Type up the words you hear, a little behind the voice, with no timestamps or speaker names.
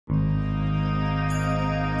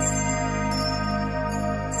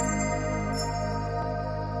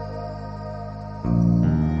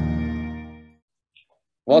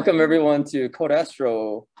welcome everyone to Code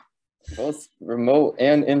Astro, both remote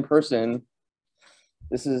and in person.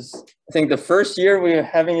 This is, I think, the first year we're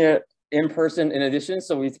having it in person in addition.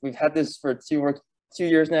 So we've had this for 2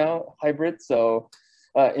 years now, hybrid. So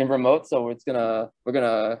in remote. So we're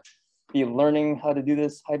gonna be learning how to do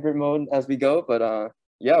this hybrid mode as we go. But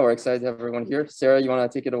yeah, we're excited to have everyone here. Sarah, you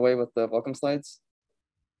want to take it away with the welcome slides?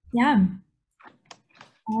 Yeah.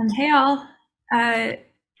 Hey all.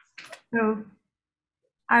 So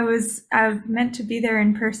I was meant to be there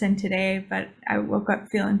in person today, but I woke up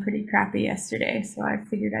feeling pretty crappy yesterday, so I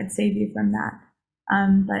figured I'd save you from that.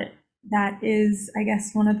 But that is, I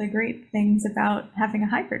guess, one of the great things about having a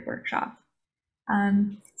hybrid workshop.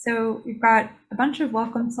 So we've got a bunch of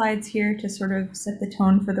welcome slides here to sort of set the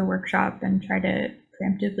tone for the workshop and try to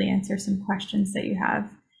preemptively answer some questions that you have.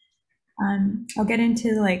 I'll get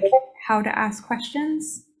into like how to ask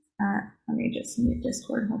questions. Let me just mute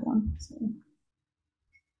Discord, hold on.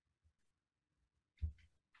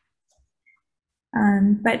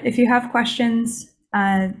 But if you have questions,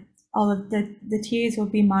 all of the TAs will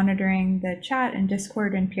be monitoring the chat and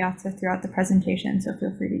Discord and Piazza throughout the presentation, so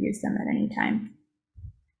feel free to use them at any time.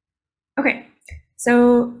 Okay,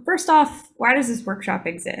 so first off, why does this workshop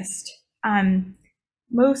exist?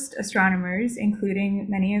 Most astronomers, including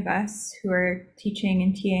many of us who are teaching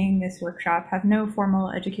and TAing this workshop, have no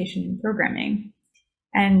formal education in programming.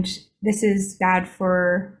 And this is bad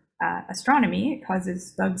for astronomy. It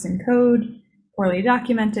causes bugs in code, poorly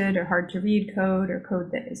documented or hard to read code, or code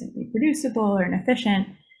that isn't reproducible or inefficient.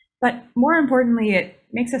 But more importantly, it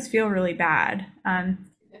makes us feel really bad.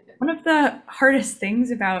 One of the hardest things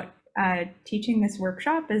about teaching this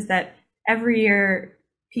workshop is that every year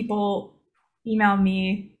people email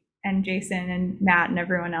me and Jason and Matt and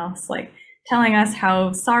everyone else, like telling us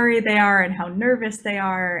how sorry they are and how nervous they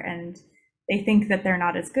are, and they think that they're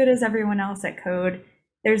not as good as everyone else at code.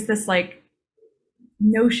 There's this like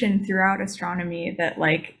notion throughout astronomy that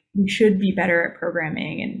like we should be better at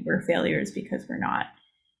programming and we're failures because we're not.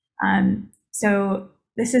 So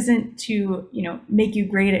this isn't to, make you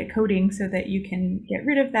great at coding so that you can get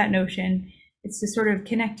rid of that notion. It's to sort of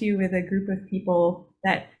connect you with a group of people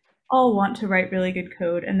that all want to write really good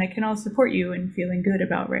code and that can all support you in feeling good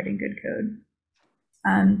about writing good code.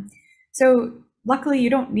 So luckily, you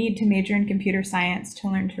don't need to major in computer science to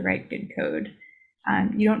learn to write good code.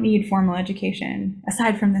 You don't need formal education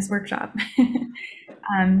aside from this workshop.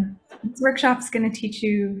 This workshop's going to teach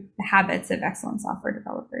you the habits of excellent software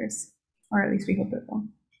developers, or at least we hope it will.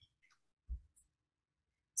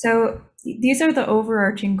 So these are the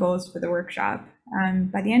overarching goals for the workshop.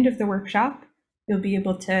 By the end of the workshop, you'll be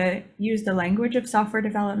able to use the language of software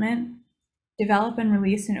development, develop and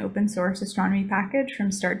release an open source astronomy package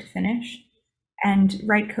from start to finish, and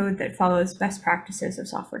write code that follows best practices of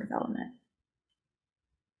software development.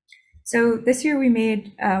 So this year we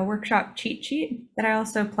made a workshop cheat sheet that I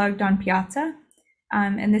also plugged on Piazza.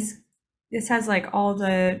 And this has like all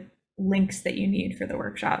the links that you need for the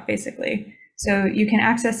workshop, basically. So you can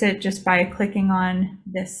access it just by clicking on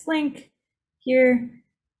this link here.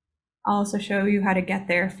 I'll also show you how to get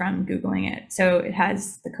there from Googling it. So it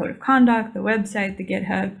has the code of conduct, the website, the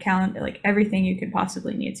GitHub, calendar, like everything you could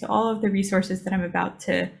possibly need. So all of the resources that I'm about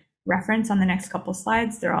to reference on the next couple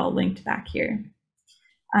slides, they're all linked back here.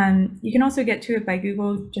 You can also get to it by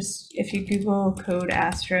Google. Just if you Google Code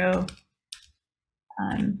Astro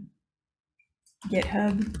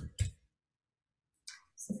GitHub,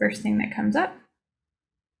 it's the first thing that comes up.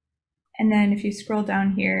 And then if you scroll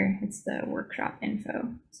down here, it's the workshop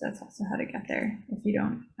info. So that's also how to get there if you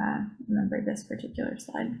don't remember this particular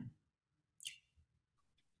slide.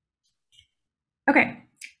 Okay,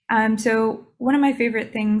 so one of my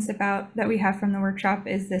favorite things that we have from the workshop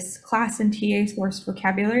is this class and TA source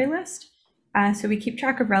vocabulary list. So we keep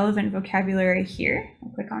track of relevant vocabulary here.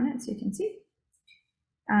 I'll click on it so you can see.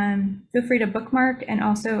 Feel free to bookmark and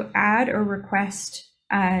also add or request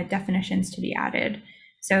definitions to be added.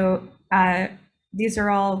 So these are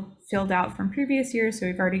all filled out from previous years, so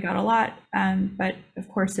we've already got a lot, but of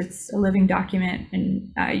course it's a living document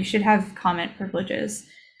and you should have comment privileges.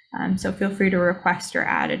 So feel free to request or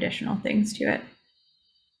add additional things to it.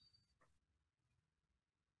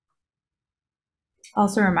 I'll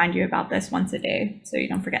also remind you about this once a day so you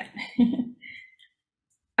don't forget.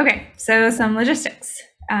 Okay, so some logistics.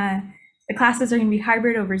 The classes are going to be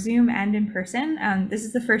hybrid over Zoom and in person. This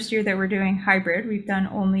is the first year that we're doing hybrid. We've done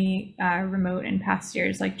only remote in past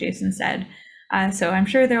years, like Jason said. So I'm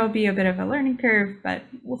sure there will be a bit of a learning curve, but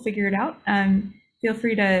we'll figure it out. Feel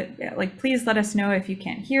free to, please let us know if you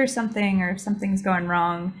can't hear something or if something's going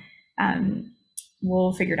wrong.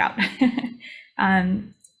 We'll figure it out.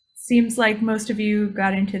 seems like most of you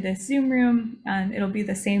got into this Zoom room. It'll be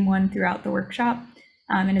the same one throughout the workshop,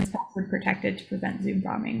 and it's password protected to prevent Zoom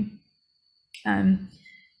bombing.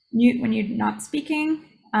 Mute when you're not speaking,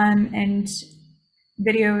 and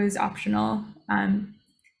video is optional.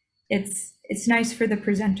 It's nice for the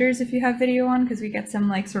presenters if you have video on, because we get some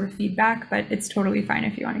like sort of feedback, but it's totally fine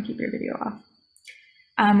if you want to keep your video off.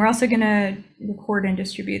 We're also going to record and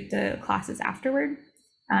distribute the classes afterward.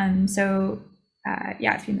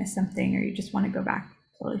 Yeah, if you missed something or you just want to go back,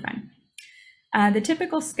 totally fine. The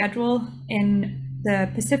typical schedule in the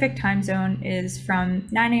Pacific time zone is from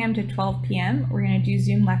 9 a.m. to 12 p.m. We're going to do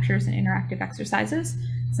Zoom lectures and interactive exercises.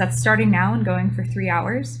 So that's starting now and going for 3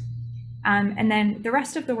 hours. And then the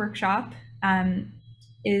rest of the workshop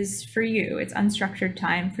is for you. It's unstructured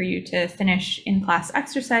time for you to finish in-class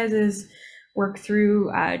exercises, work through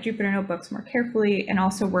Jupyter Notebooks more carefully, and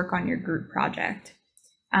also work on your group project.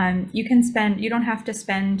 You don't have to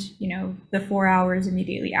spend, the 4 hours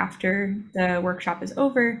immediately after the workshop is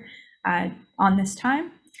over on this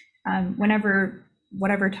time.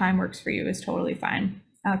 Whatever time works for you is totally fine.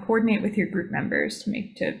 Coordinate with your group members to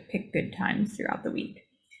pick good times throughout the week.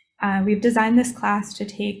 We've designed this class to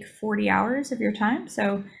take 40 hours of your time.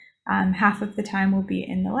 So half of the time will be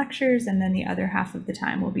in the lectures, and then the other half of the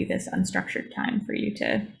time will be this unstructured time for you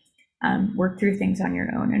to work through things on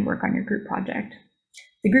your own and work on your group project.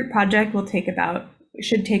 The group project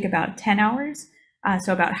should take about 10 hours.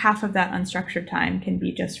 So about half of that unstructured time can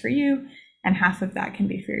be just for you, and half of that can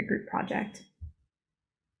be for your group project.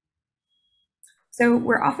 So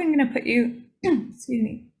we're often going to put you, excuse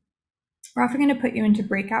me, we're often going to put you into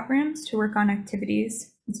breakout rooms to work on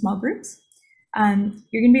activities in small groups.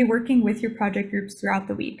 You're going to be working with your project groups throughout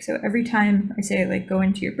the week. So every time I say like go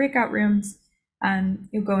into your breakout rooms,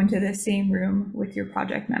 you'll go into the same room with your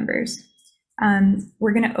project members.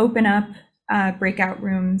 We're going to open up breakout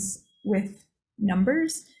rooms with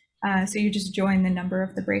numbers. So you just join the number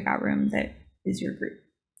of the breakout room that is your group.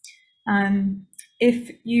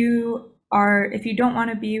 If you don't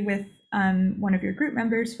want to be with one of your group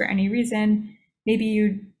members for any reason, maybe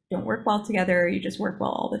you don't work well together, or you just work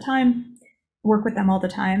well all the time, work with them all the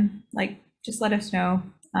time, just let us know,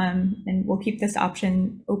 and we'll keep this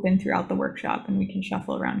option open throughout the workshop, and we can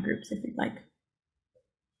shuffle around groups if you'd like.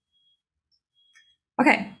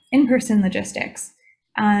 Okay, in-person logistics.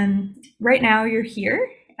 Right now you're here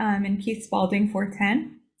in Keith Spalding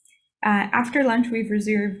 410. After lunch, we've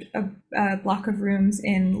reserved a block of rooms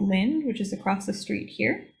in Lind, which is across the street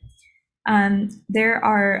here. There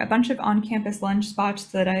are a bunch of on-campus lunch spots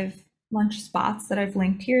that I've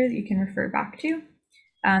linked here that you can refer back to.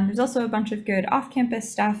 There's also a bunch of good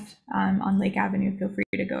off-campus stuff on Lake Avenue. Feel free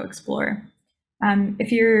to go explore.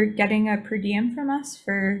 If you're getting a per diem from us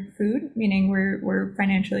for food, meaning we're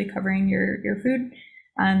financially covering your food,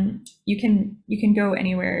 you can go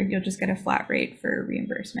anywhere. You'll just get a flat rate for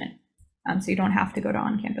reimbursement. So you don't have to go to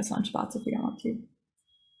on-campus lunch spots if you don't want to.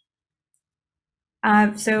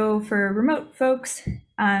 So for remote folks,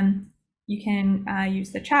 you can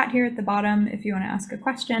use the chat here at the bottom if you want to ask a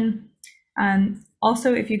question.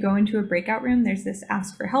 Also, if you go into a breakout room, there's this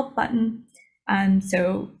ask for help button.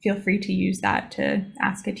 So feel free to use that to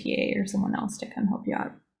ask a TA or someone else to come help you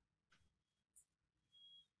out.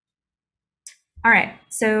 All right,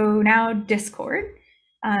 so now Discord.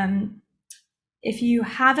 If you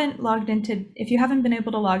haven't been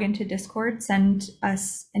able to log into Discord, send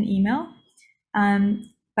us an email.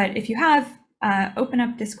 But if you have, open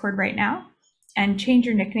up Discord right now and change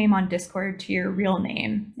your nickname on Discord to your real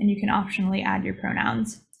name, and you can optionally add your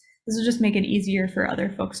pronouns. This will just make it easier for other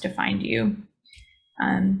folks to find you.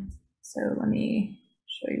 So let me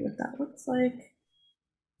show you what that looks like.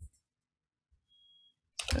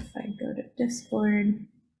 So if I go to Discord,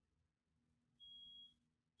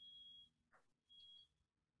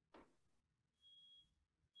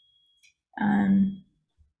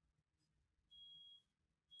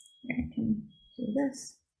 here I can do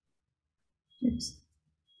this. Oops.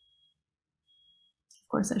 Of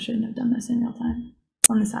course, I shouldn't have done this in real time. It's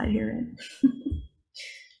on the side here, right?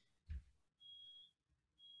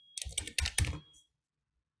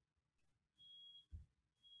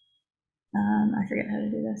 I forget how to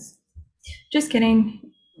do this. Just kidding.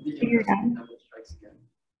 Figure it out.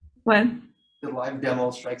 What? The live demo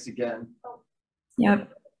strikes again. Oh.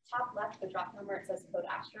 Yep. Top left, the drop number, it says code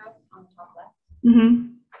Astro on the top left.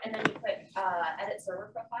 Mm-hmm. And then you put edit server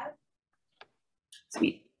profile.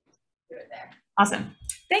 Sweet. Do it there. Awesome.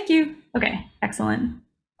 Thank you. Okay, excellent.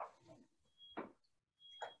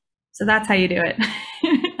 So that's how you do it.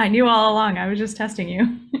 I knew all along. I was just testing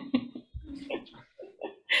you.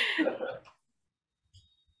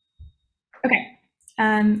 Okay.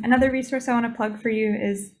 Another resource I want to plug for you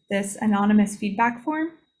is this anonymous feedback form,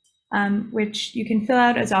 which you can fill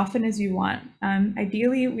out as often as you want.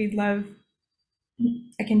 Ideally, we'd love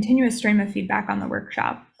a continuous stream of feedback on the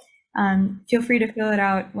workshop. Feel free to fill it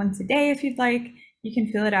out once a day if you'd like. You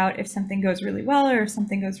can fill it out if something goes really well or if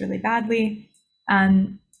something goes really badly.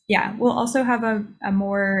 Yeah, we'll also have a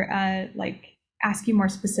more ask you more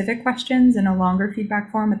specific questions and a longer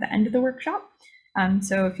feedback form at the end of the workshop.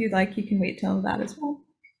 So if you'd like, you can wait till that as well.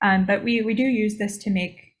 But we do use this to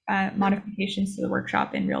make modifications to the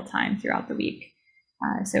workshop in real time throughout the week.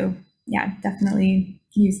 So yeah, definitely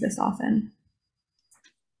use this often.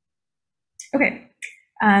 Okay,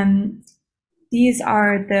 these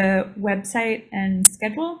are the website and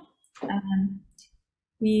schedule.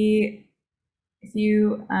 This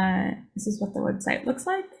is what the website looks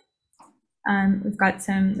like. We've got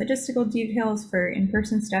some logistical details for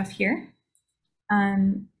in-person stuff here,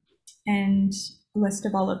 and a list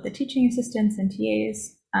of all of the teaching assistants and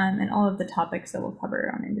TAs, and all of the topics that we'll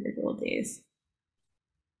cover on individual days.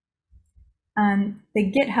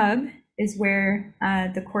 The GitHub is where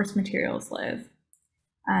the course materials live.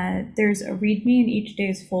 There's a README in each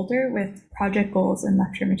day's folder with project goals and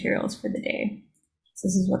lecture materials for the day. So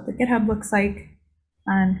this is what the GitHub looks like.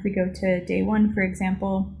 If we go to day 1, for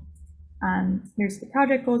example, here's the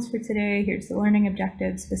project goals for today, here's the learning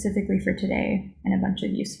objectives specifically for today, and a bunch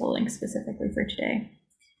of useful links specifically for today.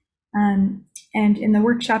 And in the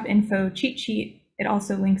workshop info cheat sheet, it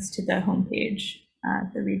also links to the homepage,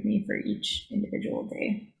 the README for each individual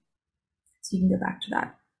day. So you can go back to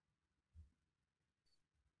that.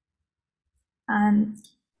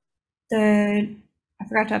 I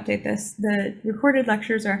forgot to update this. The recorded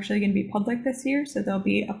lectures are actually going to be public this year, so they'll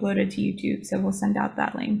be uploaded to YouTube. So we'll send out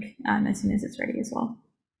that link as soon as it's ready as well.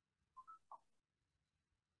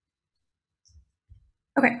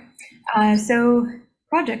 Okay, so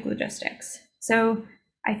project logistics. So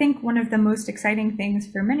I think one of the most exciting things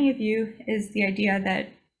for many of you is the idea that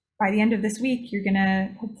by the end of this week, you're going to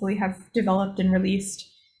hopefully have developed and released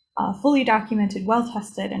a fully documented,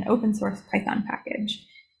 well-tested, and open source Python package.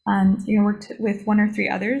 You're going to work with one to three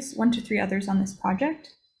others on this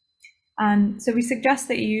project. So we suggest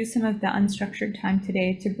that you use some of the unstructured time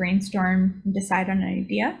today to brainstorm and decide on an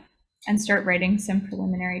idea and start writing some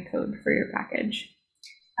preliminary code for your package.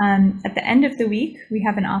 At the end of the week, we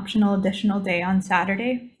have an optional additional day on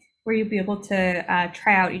Saturday where you'll be able to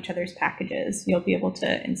try out each other's packages. You'll be able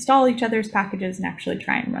to install each other's packages and actually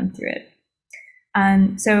try and run through it.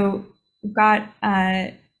 So we've got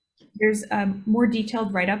there's a more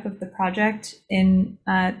detailed write-up of the project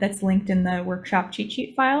that's linked in the workshop cheat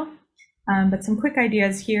sheet file. But some quick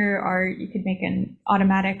ideas here are you could make an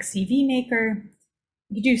automatic CV maker.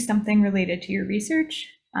 You could do something related to your research.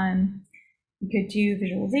 You could do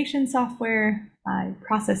visualization software,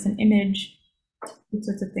 process an image. These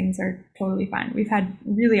sorts of things are totally fine. We've had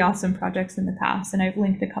really awesome projects in the past, and I've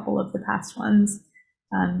linked a couple of the past ones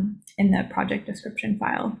in the project description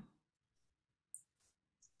file.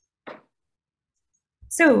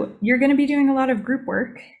 So you're going to be doing a lot of group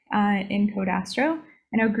work in Code Astro.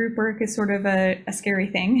 I know group work is sort of a scary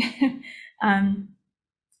thing.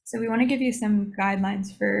 So we want to give you some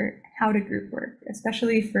guidelines for how to group work,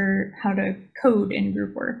 especially for how to code in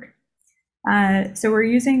group work. So we're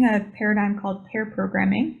using a paradigm called pair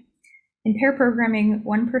programming. In pair programming,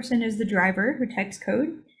 one person is the driver who types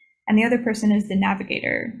code, and the other person is the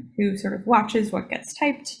navigator who sort of watches what gets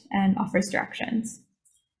typed and offers directions.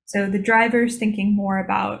 So the driver's thinking more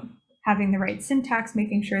about having the right syntax,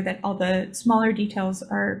 making sure that all the smaller details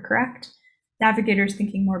are correct. Navigator's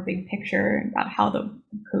thinking more big picture about how the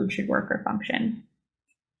code should work or function.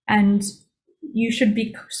 And you should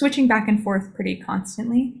be switching back and forth pretty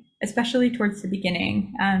constantly, especially towards the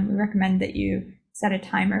beginning. We recommend that you set a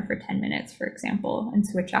timer for 10 minutes, for example, and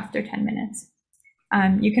switch after 10 minutes.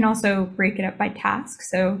 You can also break it up by task.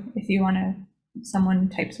 So if you want to, someone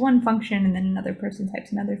types one function and then another person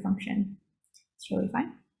types another function, it's really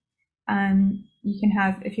fine. You can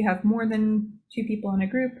have, if you have more than 2 people in a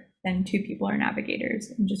group, then 2 people are navigators,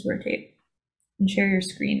 and just rotate and share your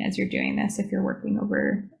screen as you're doing this if you're working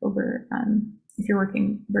if you're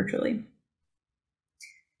working virtually.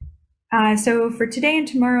 So for today and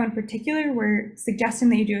tomorrow in particular, we're suggesting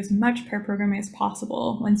that you do as much pair programming as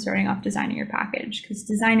possible when starting off designing your package, because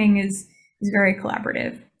designing is very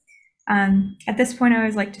collaborative. At this point, I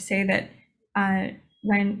always like to say that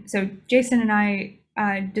so Jason and I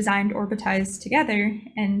designed Orbitize together,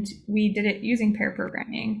 and we did it using pair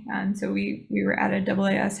programming. So we were at a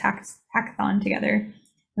AAS hackathon together, and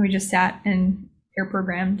we just sat and pair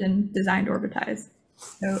programmed and designed Orbitize.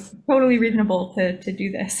 So totally reasonable to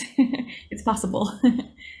do this. It's possible,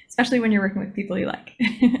 especially when you're working with people you like.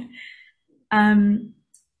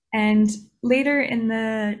 And later in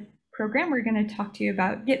the program, we're going to talk to you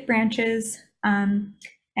about Git branches, and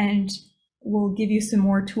we'll give you some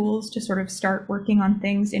more tools to sort of start working on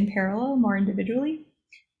things in parallel more individually.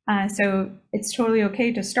 So it's totally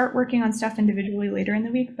okay to start working on stuff individually later in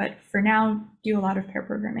the week, but for now, do a lot of pair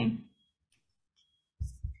programming.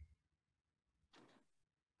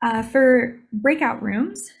 For breakout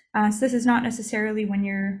rooms, so this is not necessarily when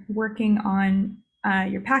you're working on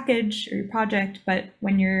your package or your project, but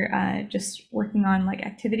when you're just working on like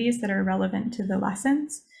activities that are relevant to the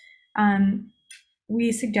lessons.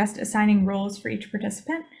 We suggest assigning roles for each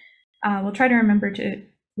participant. We'll try to remember to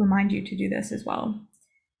remind you to do this as well.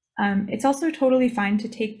 It's also totally fine to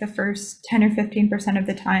take the first 10 or 15% of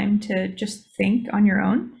the time to just think on your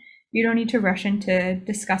own. You don't need to rush into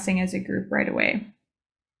discussing as a group right away.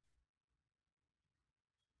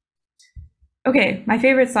 Okay, my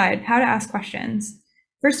favorite slide, how to ask questions.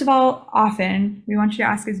 First of all, often, we want you to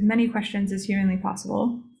ask as many questions as humanly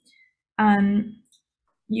possible.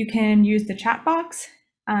 You can use the chat box.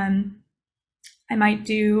 I might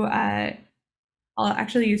do, I'll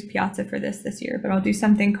actually use Piazza for this year, but I'll do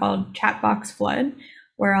something called chat box flood,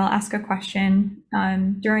 where I'll ask a question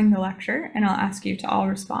during the lecture, and I'll ask you to all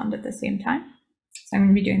respond at the same time. So I'm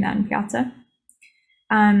going to be doing that in Piazza.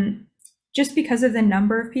 Just because of the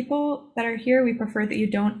number of people that are here, we prefer that you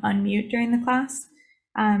don't unmute during the class.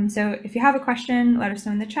 So if you have a question, let us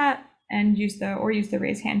know in the chat and use the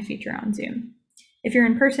raise hand feature on Zoom. If you're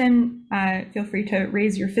in person, feel free to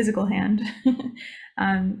raise your physical hand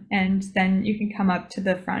and then you can come up to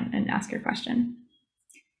the front and ask your question.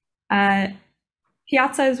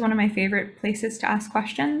 Piazza is one of my favorite places to ask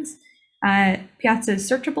questions. Piazza is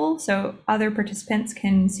searchable, so other participants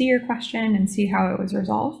can see your question and see how it was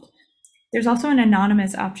resolved. There's also an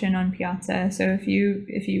anonymous option on Piazza, so if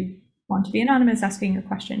you want to be anonymous asking your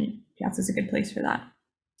question, Piazza is a good place for that.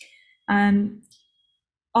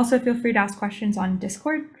 Also, feel free to ask questions on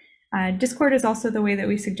Discord. Discord is also the way that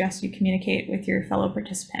we suggest you communicate with your fellow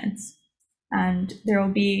participants. And there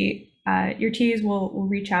will be, your TAs will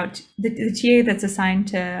reach out, the TA that's assigned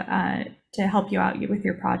to help you out with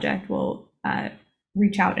your project will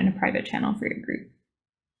reach out in a private channel for your group.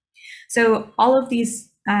 So all of these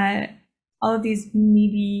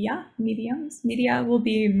media will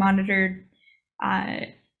be monitored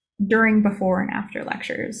during, before, and after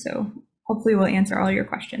lectures. So hopefully we'll answer all your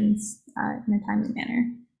questions in a timely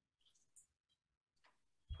manner.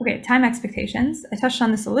 Okay, time expectations. I touched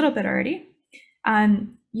on this a little bit already.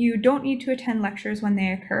 You don't need to attend lectures when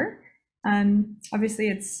they occur. Obviously,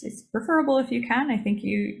 it's preferable if you can. I think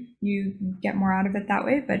you get more out of it that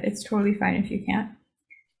way, but it's totally fine if you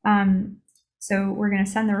can't. So we're going to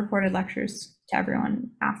send the recorded lectures to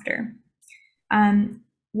everyone after.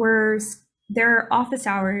 There are office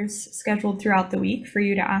hours scheduled throughout the week for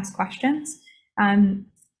you to ask questions.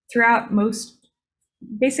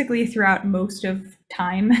 Basically throughout most of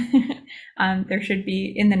time, there should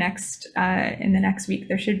be in the next week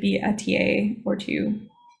there should be a TA or two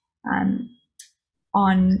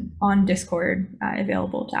on Discord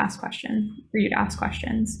available to ask questions for you to ask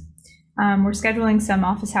questions. We're scheduling some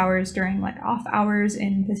office hours during like off hours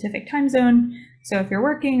in Pacific time zone. So if you're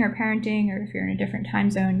working or parenting, or if you're in a different time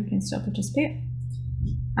zone, you can still participate.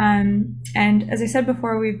 And as I said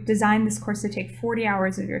before, we've designed this course to take 40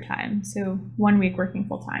 hours of your time. So 1 week working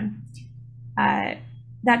full time.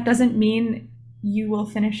 That doesn't mean you will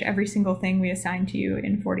finish every single thing we assign to you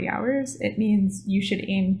in 40 hours. It means you should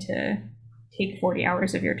aim to take 40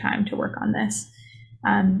 hours of your time to work on this.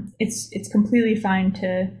 It's completely fine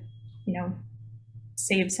to,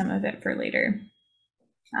 save some of it for later.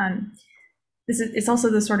 It's also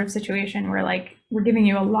the sort of situation where like we're giving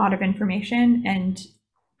you a lot of information and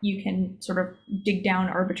you can sort of dig down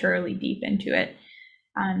arbitrarily deep into it.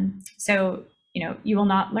 So, you will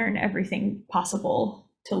not learn everything possible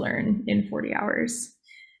to learn in 40 hours.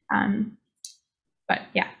 But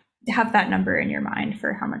yeah, have that number in your mind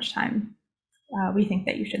for how much time we think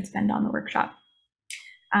that you should spend on the workshop.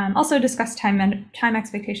 Also discuss time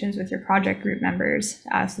expectations with your project group members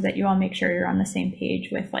so that you all make sure you're on the same page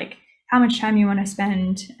with like how much time you want to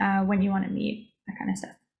spend, when you want to meet, that kind of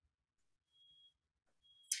stuff.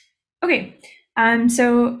 Okay,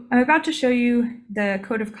 so I'm about to show you the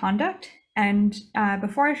code of conduct. And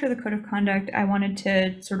before I show the code of conduct, I wanted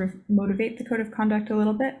to sort of motivate the code of conduct a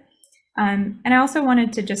little bit. And I also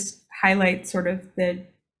wanted to just highlight sort of the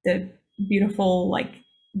beautiful like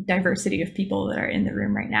diversity of people that are in the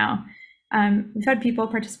room right now. We've had people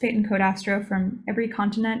participate in Code Astro from every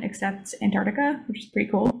continent except Antarctica, which is pretty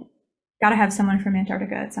cool. Got to have someone from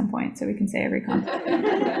Antarctica at some point so we can say every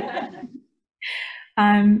continent.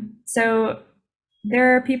 So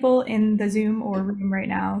there are people in the Zoom or room right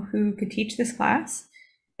now who could teach this class.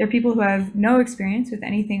 There are people who have no experience with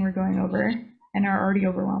anything we're going over and are already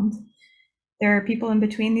overwhelmed. There are people in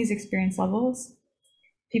between these experience levels,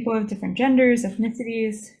 people of different genders,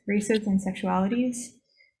 ethnicities, races, and sexualities,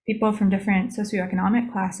 people from different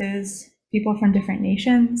socioeconomic classes, people from different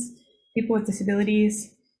nations, people with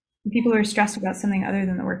disabilities, and people who are stressed about something other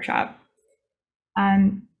than the workshop.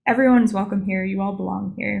 Everyone's welcome here. You all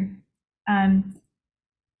belong here.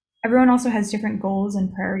 Everyone also has different goals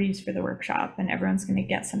and priorities for the workshop, and everyone's going to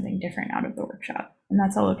get something different out of the workshop, and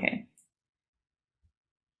that's all okay.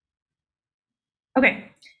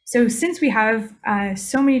 Okay, so since we have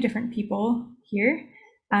so many different people here,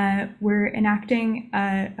 we're enacting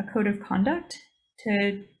a code of conduct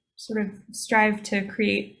to sort of strive to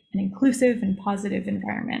create an inclusive and positive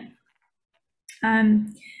environment.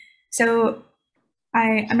 So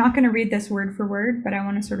I'm not going to read this word for word, but I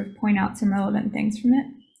want to sort of point out some relevant things from it.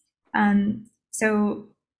 So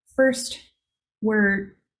first,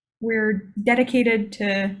 we're dedicated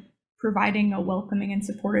to providing a welcoming and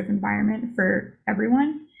supportive environment for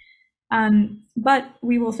everyone. But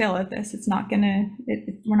we will fail at this. It's not gonna,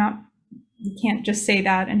 we can't just say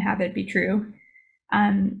that and have it be true.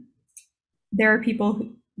 There are people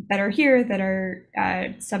that are here that are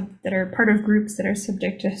part of groups that are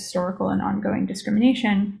subject to historical and ongoing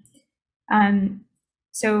discrimination.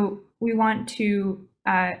 So we want to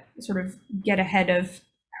sort of get ahead of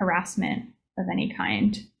harassment of any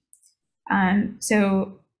kind.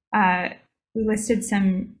 So we listed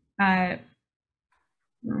some,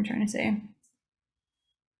 what am I trying to say?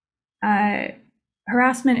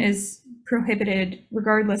 Harassment is prohibited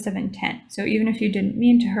regardless of intent. So even if you didn't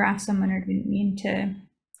mean to harass someone or didn't mean to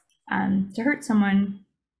hurt someone,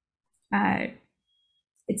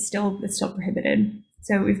 it's still prohibited.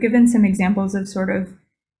 So we've given some examples of sort of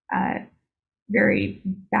very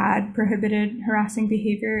bad prohibited harassing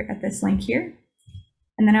behavior at this link here.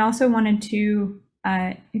 And then I also wanted to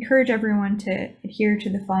encourage everyone to adhere to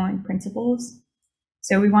the following principles.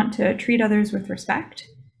 So we want to treat others with respect,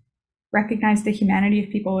 recognize the humanity of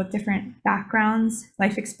people with different backgrounds,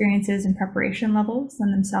 life experiences, and preparation levels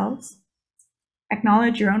than themselves,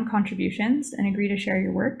 acknowledge your own contributions and agree to share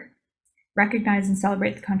your work, recognize and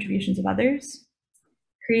celebrate the contributions of others,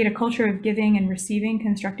 create a culture of giving and receiving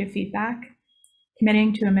constructive feedback,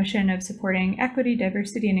 committing to a mission of supporting equity,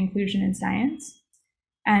 diversity, and inclusion in science,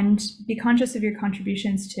 and be conscious of your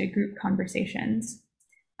contributions to group conversations.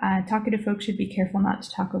 Talkative folks should be careful not to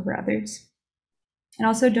talk over others. And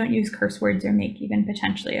also don't use curse words or make even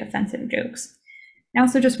potentially offensive jokes. I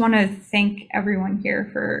also just want to thank everyone here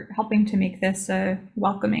for helping to make this a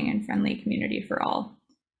welcoming and friendly community for all.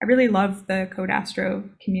 I really love the Code Astro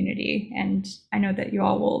community, and I know that you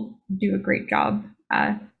all will do a great job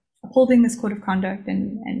upholding this code of conduct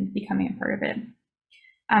and becoming a part of it.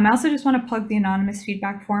 I also just want to plug the anonymous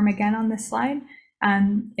feedback form again on this slide.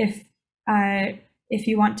 If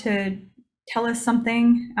you want to tell us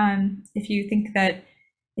something, if you think that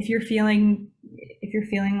if you're feeling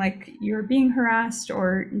like you're being harassed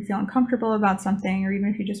or you feel uncomfortable about something, or even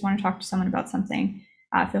if you just want to talk to someone about something,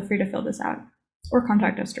 feel free to fill this out or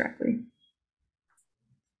contact us directly.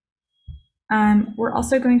 We're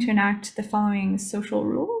also going to enact the following social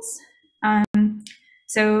rules.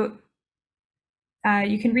 So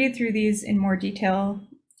you can read through these in more detail,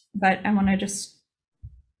 but I want to just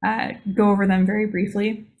go over them very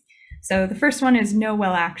briefly. So the first one is no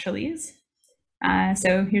well actuallys.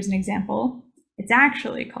 So here's an example. It's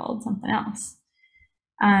actually called something else.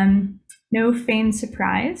 No feigned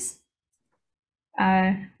surprise.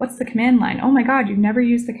 What's the command line? Oh my God, you've never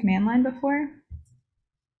used the command line before?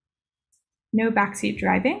 No backseat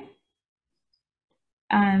driving.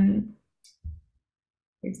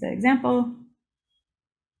 Here's the example.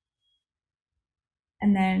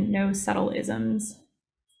 And then no subtle isms.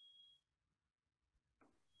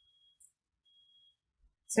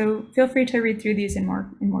 So feel free to read through these in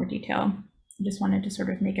more detail. I just wanted to sort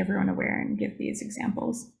of make everyone aware and give these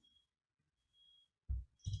examples.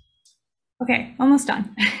 Okay, almost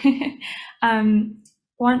done.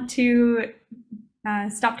 Want to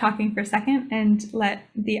stop talking for a second and let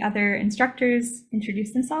the other instructors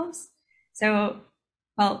introduce themselves. So,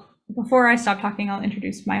 well, before I stop talking, I'll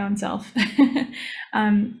introduce my own self.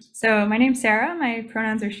 So my name's Sarah, my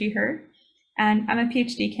pronouns are she, her, and I'm a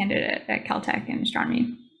PhD candidate at Caltech in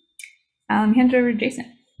astronomy. I'll hand it over to Jason.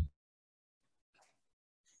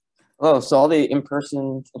 Oh, so all the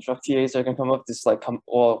in-person instruct TAs are gonna come up, just like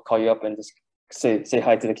we'll call you up and just say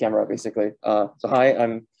hi to the camera, basically. So hi,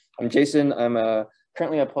 I'm Jason. I'm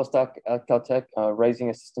currently a postdoc at Caltech, rising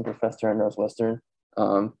assistant professor at Northwestern.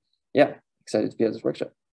 Yeah, excited to be at this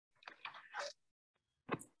workshop.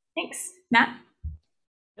 Thanks. Matt?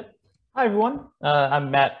 Yep. Hi, everyone. I'm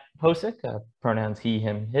Matt Hosek, pronouns he,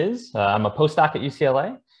 him, his. I'm a postdoc at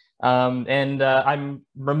UCLA. I'm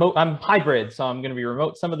remote. I'm hybrid, so I'm going to be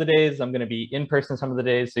remote some of the days. I'm going to be in person some of the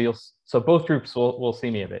days. So both groups will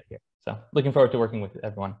see me a bit here. So looking forward to working with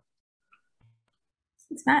everyone.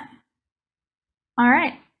 Thanks, Matt. All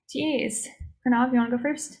right, TAs. Pranav, you want to go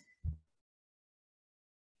first?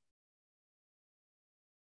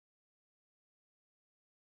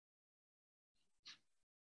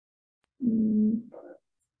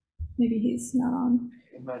 Maybe he's not on.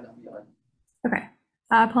 It might not be on. Okay.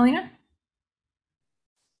 Paulina?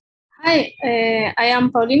 Hi, I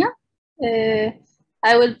am Paulina.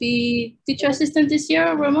 I will be teacher assistant this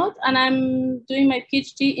year remote, and I'm doing my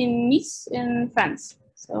PhD in Nice in France.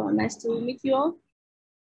 So nice to meet you all.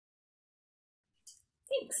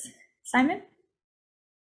 Thanks. Simon?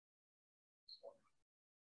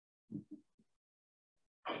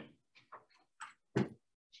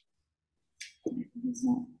 He's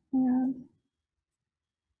not around.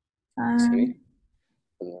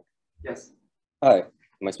 Yes. Hi.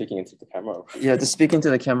 Am I speaking into the camera? Yeah, just speak into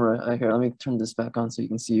the camera. Here, let me turn this back on so you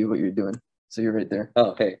can see what you're doing. So you're right there.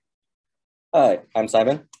 Oh, hey. Hi, I'm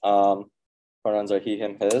Simon. Pronouns are he,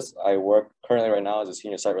 him, his. I work currently right now as a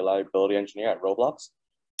senior site reliability engineer at Roblox.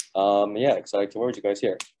 Yeah, excited to work with you guys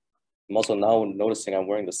here. I'm also now noticing I'm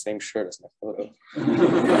wearing the same shirt as my photo.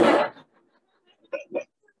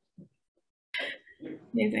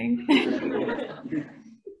 Amazing.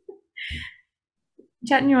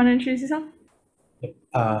 Chetan, you want to introduce yourself?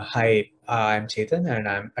 Hi, I'm Chetan, and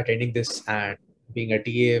I'm attending this and being a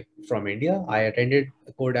TA from India. I attended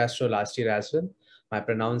Code Astro last year as well. My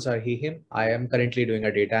pronouns are he, him. I am currently doing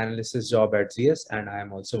a data analysis job at ZS, and I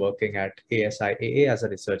am also working at ASIAA as a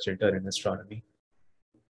research intern in astronomy.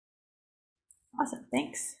 Awesome,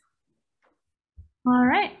 thanks. All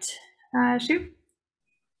right, Shu?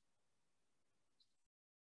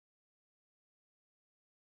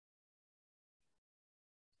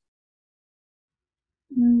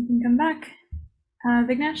 You can come back.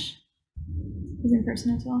 Vighnesh? He's in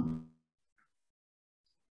person as well.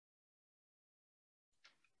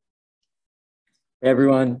 Hey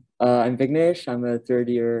everyone, I'm Vighnesh. I'm a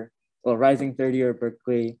rising third year at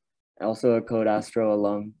Berkeley, also a Code Astro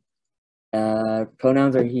alum.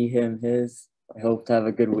 Pronouns are he, him, his. I hope to have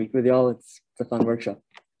a good week with y'all. It's a fun workshop.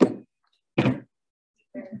 Go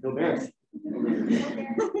Bears.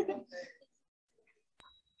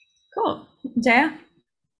 Cool. Jaya?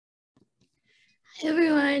 Hi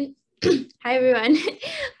everyone. Hi everyone.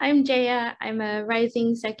 I'm Jaya. I'm a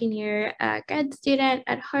rising second year grad student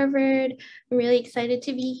at Harvard. I'm really excited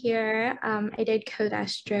to be here. I did Code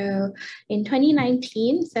Astro in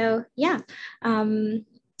 2019. So yeah, I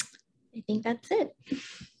think that's it.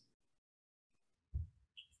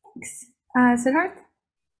 Thanks. Siddharth?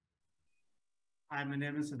 Hi, my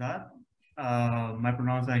name is Siddharth. My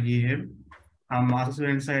pronouns are he, him. I'm a master's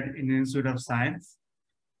student at Indian Institute of Science.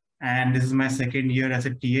 And this is my second year as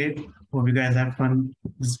a TA. Hope you guys have fun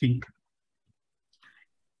this week.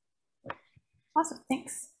 Awesome,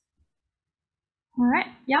 thanks. All right,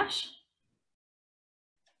 Yash?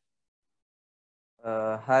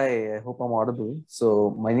 Hi, I hope I'm audible.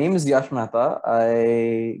 So my name is Yash Mehta.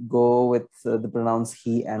 I go with the pronouns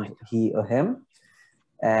he and he or him.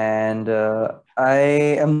 And I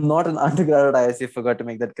am not an undergrad at ISC. I forgot to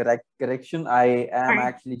make that correction. I am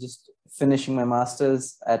actually just finishing my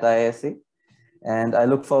master's at ISC. And I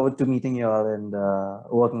look forward to meeting you all and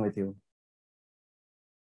working with you.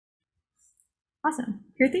 Awesome.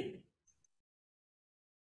 Kirti?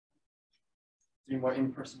 3 more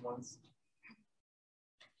in-person ones.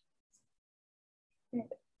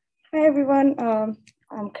 Hi everyone,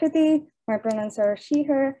 I'm Kriti. My pronouns are she,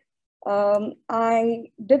 her.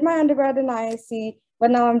 I did my undergrad in IIC,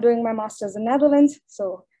 but now I'm doing my master's in Netherlands.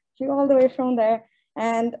 So flew all the way from there.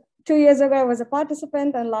 And 2 years ago, I was a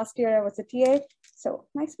participant, and last year I was a TA. So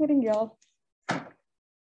nice meeting you all.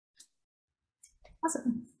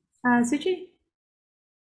 Awesome. Suchi?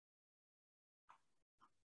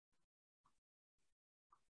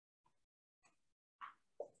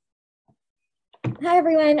 Hi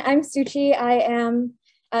everyone, I'm Suchi. I am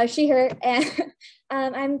she, her, and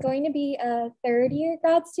I'm going to be a third year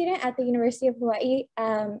grad student at the University of Hawaii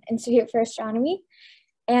Institute for Astronomy.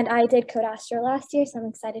 And I did Code Astro last year, so I'm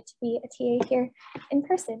excited to be a TA here in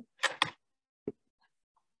person.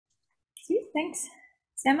 Sweet, thanks.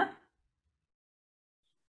 Sama?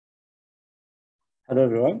 Hello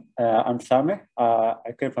everyone, I'm Same. I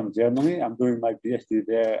came from Germany. I'm doing my PhD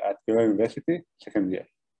there at Chawla University, second year.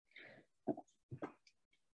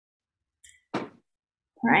 All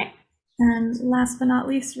right, and last but not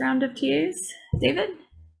least, round of TAs. David?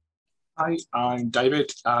 Hi, I'm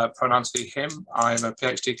David, pronouns he, him. I'm a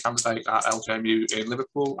PhD candidate at LJMU in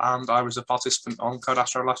Liverpool, and I was a participant on Code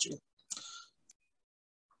Astro last year.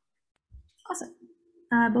 Awesome.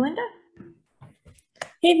 Belinda?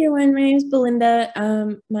 Hey everyone, my name is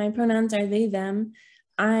Belinda. My pronouns are they, them.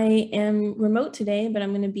 I am remote today, but I'm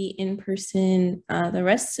going to be in person the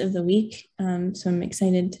rest of the week. So I'm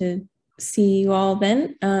excited to see you all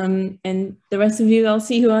then. And the rest of you, I'll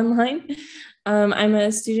see you online. I'm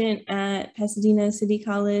a student at Pasadena City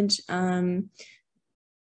College,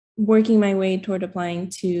 working my way toward applying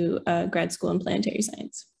to grad school in planetary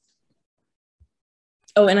science.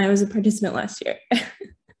 Oh, and I was a participant last year.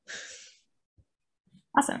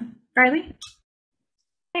 Awesome. Briley?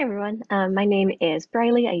 Hi, everyone. My name is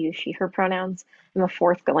Briley. I use she, her pronouns. I'm a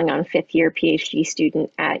fourth going on fifth year PhD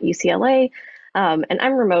student at UCLA. And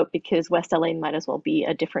I'm remote because West LA might as well be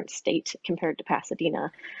a different state compared to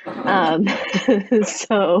Pasadena.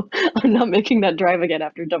 So I'm not making that drive again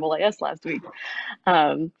after AAS last week.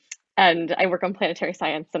 And I work on planetary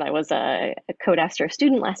science, and I was a Code Astro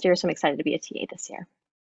student last year, so I'm excited to be a TA this year.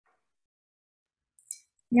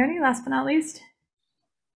 Yoni, last but not least?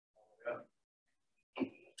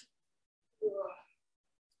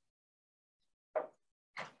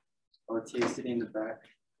 Our TA sitting in the back.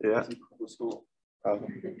 Yeah. School. Hi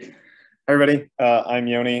everybody, I'm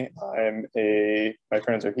Yoni. My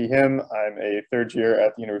pronouns are he, him. I'm a third year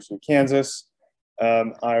at the University of Kansas.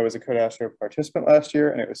 I was a Code Astro participant last year,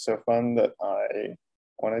 and it was so fun that I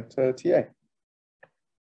wanted to TA.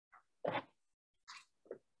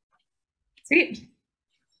 Sweet.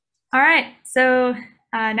 All right, so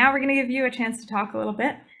now we're going to give you a chance to talk a little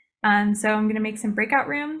bit. So I'm going to make some breakout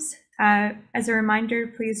rooms. As a reminder,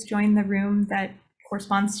 please join the room that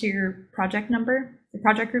corresponds to your project number, the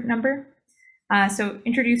project group number. So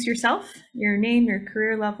introduce yourself, your name, your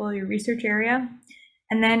career level, your research area,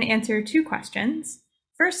 and then answer 2 questions.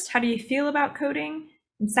 First, how do you feel about coding?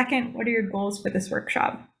 And second, what are your goals for this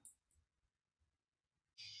workshop?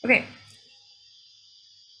 Okay. I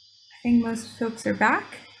think most folks are back.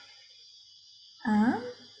 So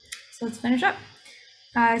let's finish up.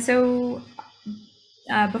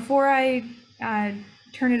 Before I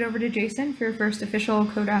turn it over to Jason for your first official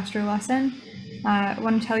Code Astro lesson, I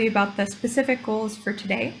want to tell you about the specific goals for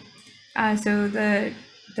today. So the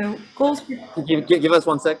goals. Give us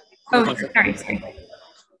 1 sec. Oh, One sec. sorry.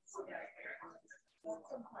 All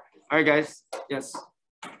right, guys. Yes.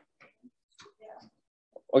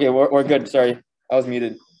 Okay, we're good. Sorry, I was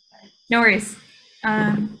muted. No worries.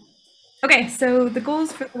 Okay, so the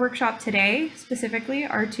goals for the workshop today specifically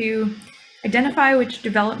are to identify which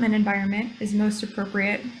development environment is most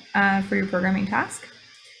appropriate for your programming task,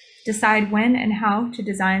 decide when and how to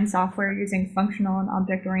design software using functional and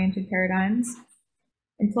object-oriented paradigms,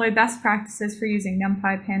 employ best practices for using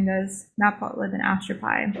Numpy, Pandas, Matplotlib, and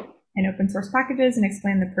Astropy, and open source packages, and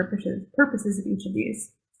explain the purposes of each of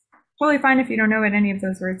these. Totally fine if you don't know what any of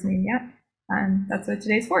those words mean yet. That's what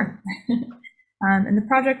today's for. And the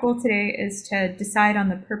project goal today is to decide on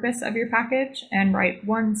the purpose of your package and write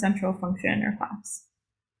 1 central function or class.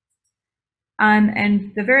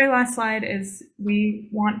 And the very last slide is we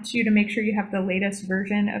want you to make sure you have the latest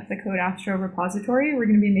version of the Code Astro repository. We're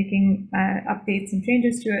going to be making updates and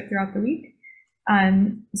changes to it throughout the week.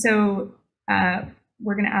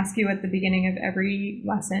 We're going to ask you at the beginning of every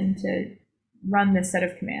lesson to run this set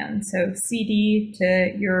of commands. So cd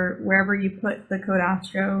to wherever you put the Code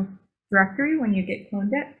Astro directory when you git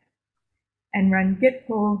cloned it, and run git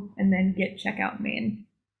pull and then git checkout main.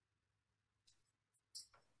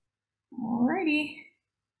 Alrighty.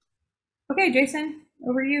 Okay, Jason,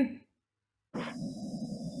 over to you.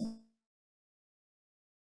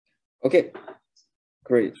 Okay,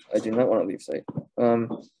 great. I do not want to leave site.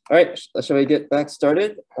 All right, shall we get back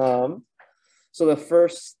started? So the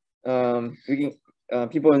first,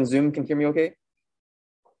 people in Zoom can hear me okay?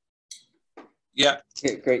 Yeah.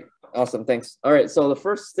 Okay, great. Awesome, thanks. All right, so the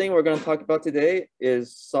first thing we're going to talk about today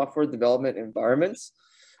is software development environments.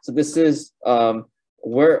 So this is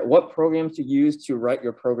what programs to use to write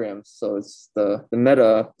your programs. So it's the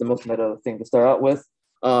most meta thing to start out with.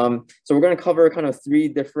 So we're going to cover kind of 3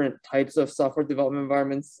 different types of software development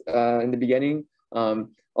environments in the beginning. A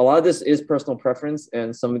lot of this is personal preference,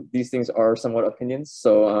 and some of these things are somewhat opinions.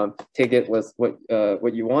 So take it with what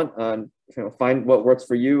you want, find what works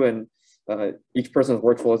for you, and each person's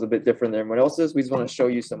workflow is a bit different than everyone else's. We just want to show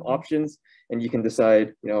you some options, and you can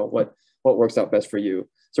decide, what works out best for you.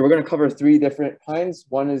 So we're going to cover 3 different kinds.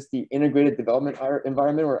 One is the integrated development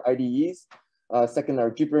environment, or IDEs. Second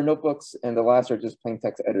are Jupyter notebooks, and the last are just plain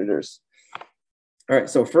text editors. All right,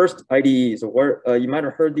 so first, IDEs. You might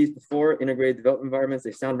have heard these before, integrated development environments.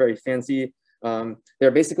 They sound very fancy.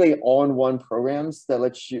 They're basically all-in-one programs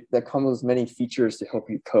that come with many features to help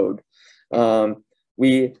you code.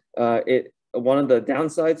 One of the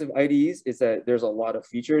downsides of IDEs is that there's a lot of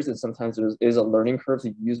features, and sometimes there is a learning curve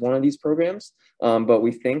to use one of these programs. But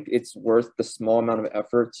we think it's worth the small amount of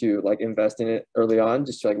effort to invest in it early on,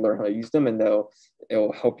 just to learn how to use them, and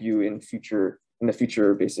it'll help you in the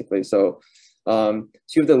future, basically. So 2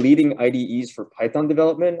 of the leading IDEs for Python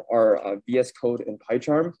development are VS Code and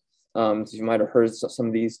PyCharm. So you might have heard some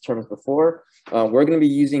of these terms before. We're going to be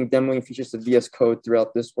using demoing features of VS Code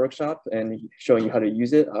throughout this workshop and showing you how to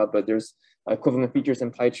use it, but there's equivalent features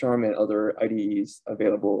in PyCharm and other IDEs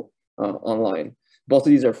available online. Both of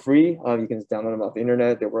these are free. You can just download them off the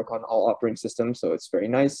internet. They work on all operating systems, so it's very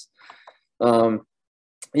nice.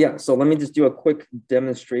 Yeah, so let me just do a quick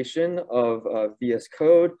demonstration of VS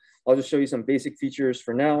Code. I'll just show you some basic features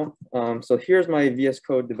for now. So here's my VS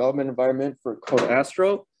Code development environment for Code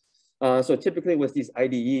Astro. So typically with these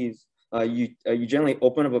IDEs, you generally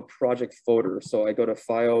open up a project folder. So I go to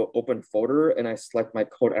File, Open Folder, and I select my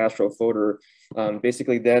Code Astro folder.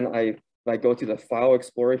 Basically, then I go to the File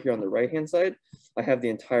Explorer here on the right-hand side. I have the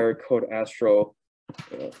entire Code Astro.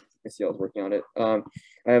 You can see I was working on it. I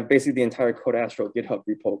have basically the entire Code Astro GitHub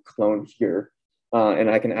repo cloned here. And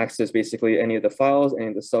I can access basically any of the files, any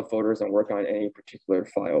of the subfolders, and work on any particular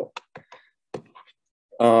file.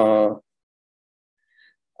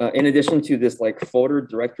 In addition to this folder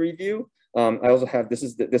directory view, I also have, this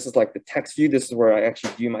is like the text view. This is where I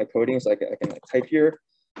actually do my coding, so I can type here.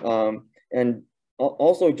 And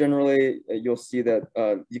also generally, you'll see that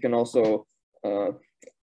you can also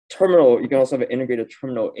you can also have an integrated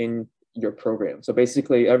terminal in your program. So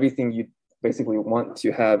basically everything you basically want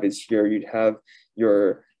to have is here. You'd have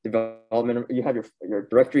your development, you have your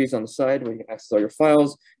directories on the side where you can access all your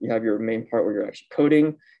files, you have your main part where you're actually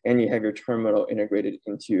coding, and you have your terminal integrated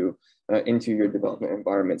into your development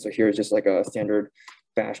environment. So here's just like a standard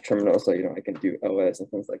bash terminal, so I can do ls and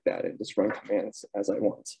things like that and just run commands as I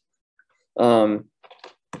want. Let's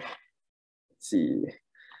see.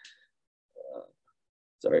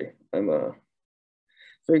 Sorry, I'm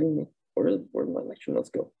figuring where did my lecture notes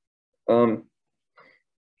go?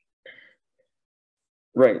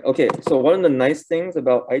 Right, okay, so one of the nice things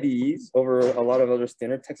about IDEs over a lot of other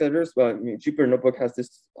standard text editors, but Jupyter Notebook has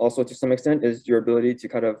this also to some extent, is your ability to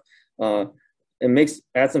kind of,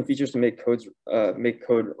 add some features to make code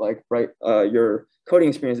your coding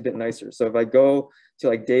experience a bit nicer. So if I go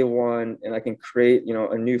to day 1 and I can create,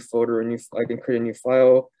 a new folder, I can create a new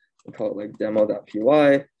file, and call it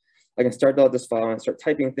demo.py. I can start out this file and start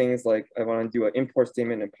typing things like I want to do an import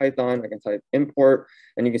statement in Python. I can type import,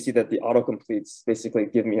 and you can see that the autocompletes basically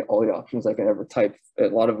give me all the options I can ever type, a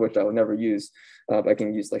lot of which I will never use. But I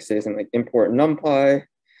can use say something like import numpy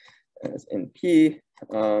as np.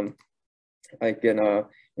 I can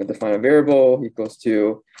define a variable equals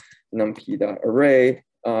to numpy.array.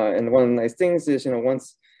 And one of the nice things is,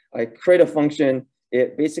 once I create a function,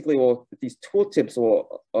 it basically these tooltips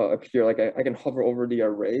will appear. I can hover over the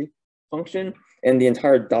array function and the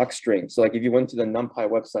entire doc string. So if you went to the NumPy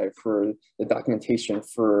website for the documentation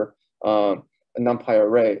for a NumPy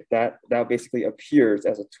array, that basically appears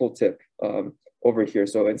as a tooltip over here.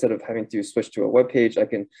 So instead of having to switch to a web page, I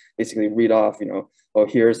can basically read off, oh,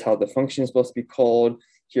 here's how the function is supposed to be called.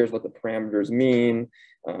 Here's what the parameters mean.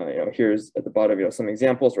 Here's at the bottom, some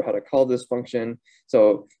examples for how to call this function.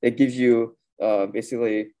 So it gives you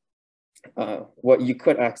basically what you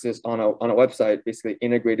could access on a website, basically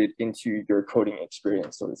integrated into your coding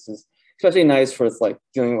experience. So this is especially nice for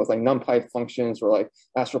dealing with NumPy functions or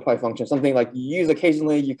AstroPy functions, something you use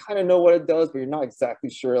occasionally. You kind of know what it does, but you're not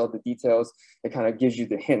exactly sure of the details. It kind of gives you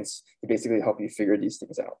the hints to basically help you figure these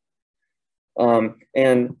things out.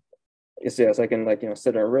 And yes, I can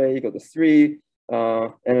set an array, go to 3,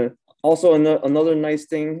 and also another nice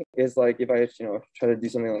thing is if I try to do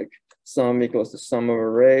something like sum equals the sum of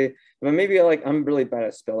array, but maybe I'm really bad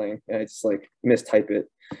at spelling and I just mistype it.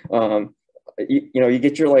 You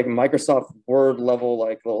get your Microsoft Word level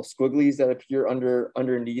little squigglies that appear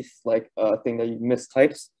underneath a thing that you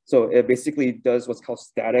mistypes. So it basically does what's called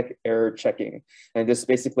static error checking, and this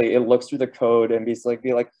basically it looks through the code and basically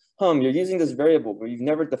be like, you're using this variable, but you've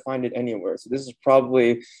never defined it anywhere. So this is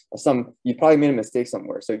probably you probably made a mistake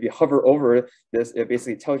somewhere. So if you hover over this, it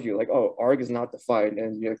basically tells you oh, arg is not defined,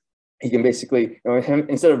 and you he can basically,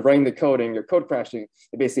 instead of running the code and your code crashing,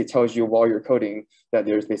 it basically tells you while you're coding that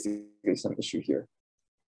there's basically some issue here.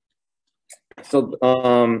 So,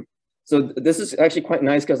 so this is actually quite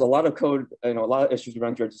nice because a lot of code, a lot of issues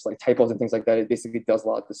around here are just like typos and things like that. It basically does a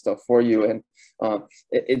lot of this stuff for you. And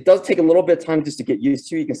it does take a little bit of time just to get used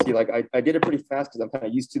to. You can see like I did it pretty fast because I'm kind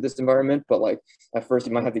of used to this environment, but like at first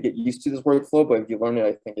you might have to get used to this workflow, but if you learn it,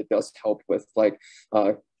 I think it does help with like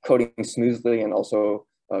coding smoothly and also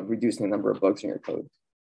reducing the number of bugs in your code.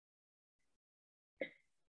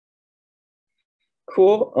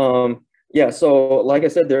 Cool. Yeah, so like I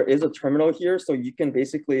said, there is a terminal here. So you can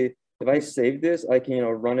basically, if I save this, I can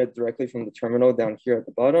run it directly from the terminal down here at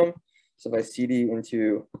the bottom. So if I cd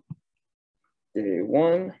into day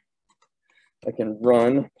 1, I can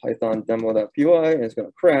run python demo.py and it's going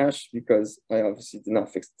to crash because I obviously did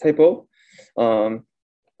not fix the typo.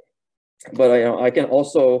 But I can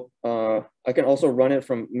also run it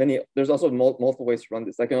from there's also multiple ways to run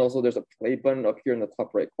this. There's a play button up here in the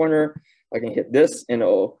top right corner. I can hit this and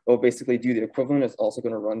it'll basically do the equivalent. It's also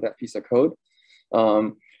going to run that piece of code.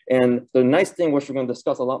 And the nice thing, which we're going to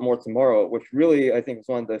discuss a lot more tomorrow, which really I think is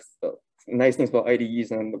one of the nice things about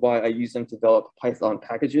IDEs and why I use them to develop Python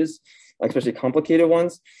packages, especially complicated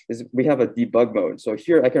ones, is we have a debug mode. So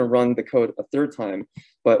here I can run the code a third time,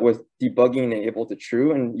 but with debugging enabled to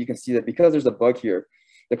true. And you can see that because there's a bug here,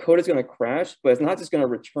 the code is going to crash, but it's not just going to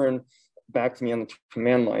return back to me on the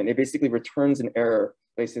command line. It basically returns an error,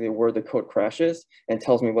 basically where the code crashes, and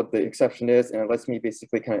tells me what the exception is, and it lets me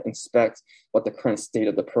basically kind of inspect what the current state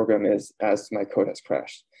of the program is as my code has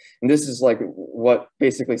crashed. And this is like what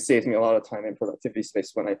basically saves me a lot of time in productivity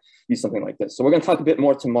space when I use something like this. So we're going to talk a bit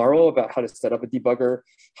more tomorrow about how to set up a debugger,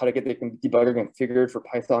 how to get the debugger configured for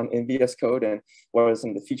Python in VS Code, and what are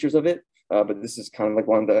some of the features of it. But this is kind of like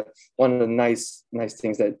one of the nice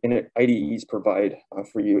things that IDEs provide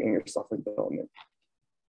for you in your software development.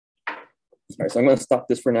 All right, so I'm going to stop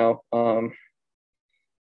this for now.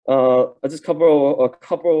 I'll just cover a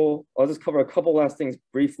couple last things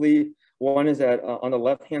briefly. One is that on the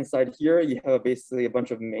left-hand side here, you have basically a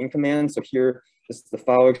bunch of main commands. So here, this is the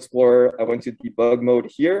file explorer. I went to debug mode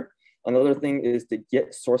here. Another thing is the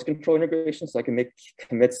Git source control integration. So I can make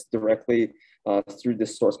commits directly through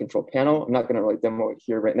this source control panel. I'm not going to really demo it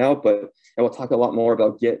here right now, but I will talk a lot more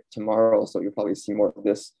about Git tomorrow. So you'll probably see more of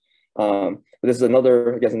this. But this is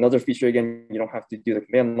another feature. Again, you don't have to do the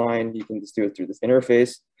command line. You can just do it through this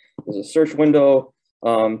interface. There's a search window.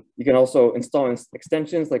 You can also install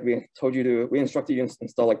extensions, like we instructed you to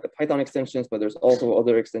install like the Python extensions, but there's also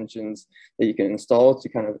other extensions that you can install to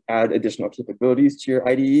kind of add additional capabilities to your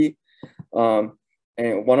IDE.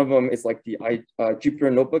 And one of them is like the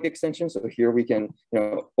Jupyter Notebook extension. So here we can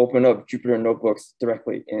open up Jupyter Notebooks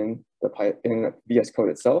directly in the VS Code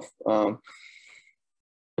itself.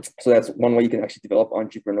 So that's one way you can actually develop on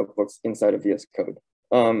Jupyter Notebooks inside of VS Code.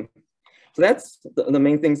 So that's the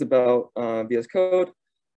main things about VS Code.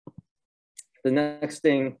 The next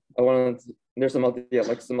thing there's some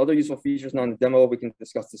other useful features now in the demo. We can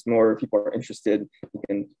discuss this more if people are interested. We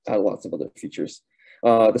can add lots of other features.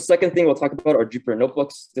 The second thing we'll talk about are Jupyter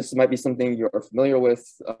Notebooks. This might be something you're familiar with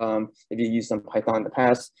if you used some Python in the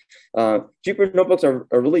past. Jupyter Notebooks are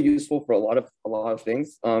really useful for a lot of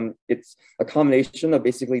things. It's a combination of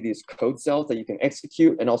basically these code cells that you can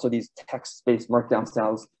execute and also these text-based markdown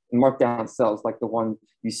cells like the one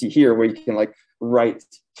you see here, where you can like write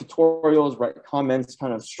tutorials, write comments,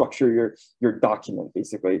 kind of structure your document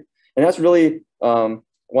basically. And that's really one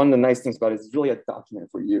of the nice things about it is it's really a document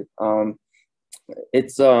for you.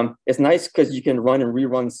 It's nice because you can run and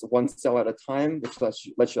rerun one cell at a time, which lets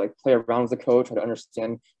you like play around with the code, try to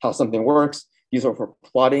understand how something works. Use it for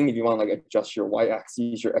plotting. If you want to like adjust your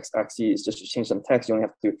y-axis, your x-axis, just to change some text, you only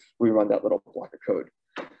have to rerun that little block of code.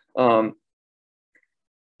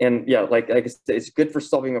 And yeah, like I said, it's good for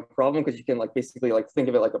solving a problem because you can like basically like think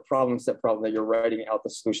of it like a problem set problem that you're writing out the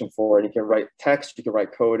solution for, and you can write text, you can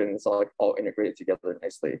write code, and it's all integrated together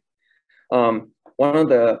nicely.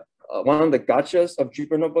 One of the gotchas of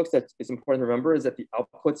Jupyter Notebooks that is important to remember is that the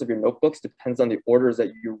outputs of your notebooks depends on the orders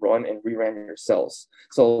that you run and rerun your cells.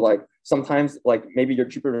 So like sometimes like maybe your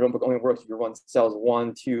Jupyter Notebook only works if you run cells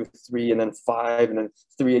 1, 2, 3, and then 5, and then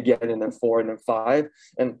 3 again, and then 4, and then 5.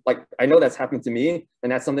 And like I know that's happened to me, and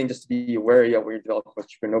that's something just to be wary of when you're developing with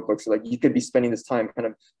Jupyter Notebooks. So like you could be spending this time kind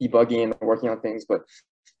of debugging and working on things, but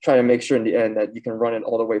try to make sure in the end that you can run it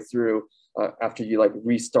all the way through after you like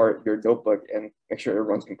restart your notebook and make sure it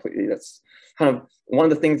runs completely. That's kind of one of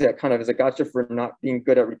the things that kind of is a gotcha for not being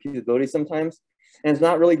good at repeatability sometimes. And it's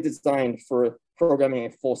not really designed for programming a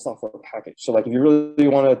full software package. So like if you really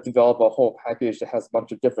want to develop a whole package that has a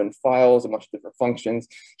bunch of different files, a bunch of different functions,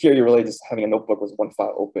 here you're really just having a notebook with one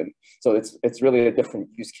file open. So it's really a different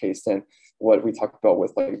use case than what we talked about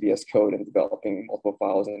with like VS Code and developing multiple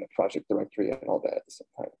files in a project directory and all that at the same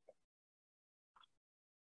time.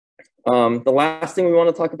 The last thing we want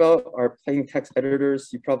to talk about are plain text editors.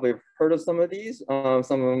 You probably have heard of some of these. Some of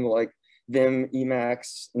them like Vim,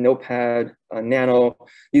 Emacs, Notepad, Nano.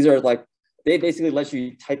 These are like, they basically let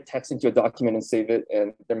you type text into a document and save it.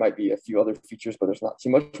 And there might be a few other features, but there's not too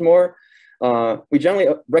much more. We generally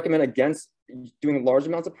recommend against doing large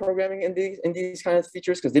amounts of programming in these kind of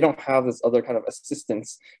features because they don't have this other kind of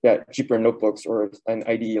assistance that Jupyter Notebooks or an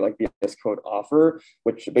IDE like VS Code offer,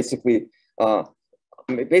 which basically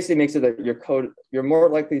it basically makes it that your code, you're more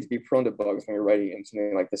likely to be prone to bugs when you're writing in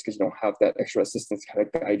something like this because you don't have that extra assistance to kind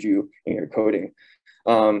of guide you in your coding.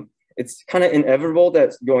 It's kind of inevitable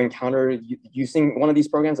that you'll encounter using one of these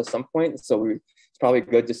programs at some point. So it's probably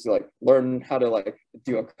good just to like learn how to like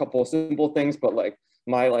do a couple of simple things, but like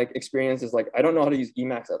my like experience is like, I don't know how to use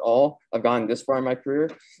Emacs at all. I've gone this far in my career.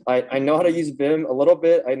 I know how to use Vim a little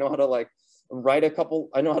bit. I know how to like write a couple,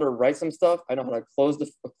 I know how to write some stuff. I know how to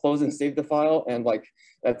close and save the file. And like,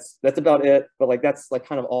 that's about it. But like, that's like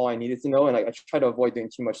kind of all I needed to know. And I try to avoid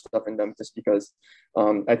doing too much stuff in them just because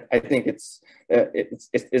I think it's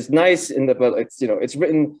nice in the, but it's, you know, it's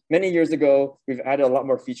written many years ago. We've added a lot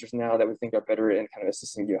more features now that we think are better in kind of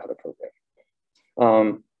assisting you how to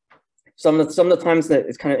program. Some of the times that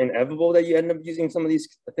it's kind of inevitable that you end up using some of these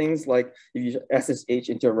things, like if you SSH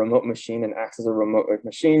into a remote machine and access a remote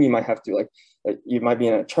machine, you might have to like you might be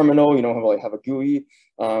in a terminal, you don't have a GUI,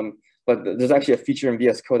 but there's actually a feature in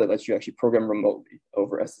VS Code that lets you actually program remotely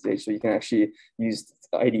over SSH, so you can actually use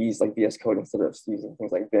IDEs like VS Code instead of using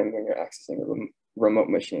things like Vim when you're accessing a remote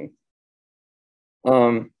machine.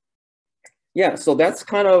 Yeah, so that's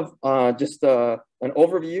kind of just an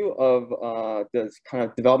overview of the kind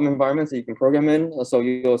of development environments that you can program in. So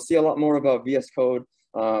you'll see a lot more about VS Code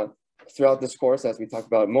throughout this course as we talk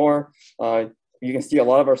about it more. You can see a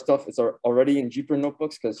lot of our stuff is already in Jupyter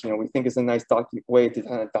Notebooks because, you know, we think it's a nice way to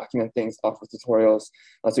kind of document things off of tutorials.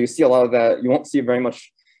 So you see a lot of that. You won't see very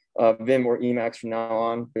much Vim or Emacs from now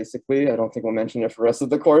on, basically. I don't think we'll mention it for the rest of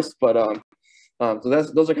the course, but so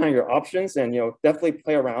those are kind of your options, and, you know, definitely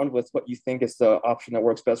play around with what you think is the option that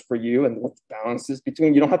works best for you and what the balance is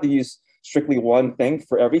between. You don't have to use strictly one thing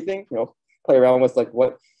for everything. You know, play around with like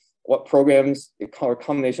what programs or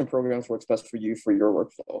combination programs works best for you for your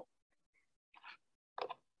workflow.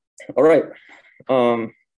 All right.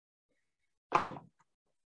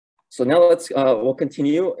 So now we'll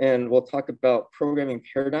continue and we'll talk about programming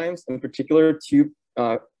paradigms, in particular, two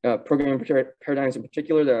programming paradigms in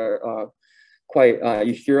particular that are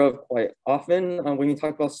you hear of quite often when you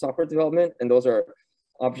talk about software development, and those are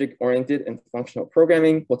object-oriented and functional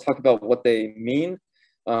programming. We'll talk about what they mean,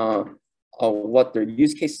 what their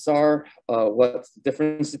use cases are, what the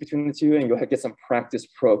differences between the two, and you'll get some practice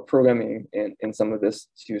programming in some of this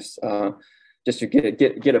to just to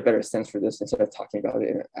get a better sense for this instead of talking about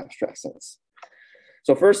it in an abstract sense.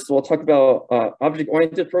 So first, we'll talk about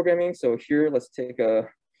object-oriented programming. So here, let's take a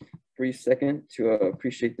brief second to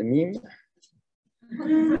appreciate the meme.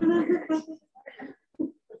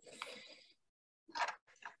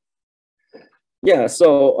 Yeah,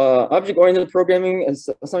 so object-oriented programming, as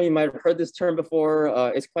some of you might have heard this term before,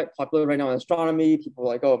 it's quite popular right now in astronomy. People are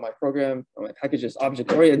like, oh, my program, or my package is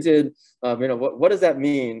object-oriented. You know, what does that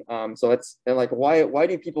mean? So it's and like, why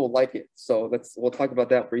do people like it? So we'll talk about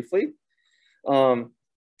that briefly.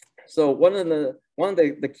 So one of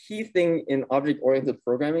the key thing in object-oriented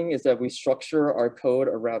programming is that we structure our code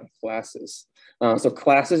around classes. So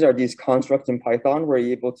classes are these constructs in Python where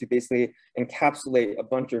you're able to basically encapsulate a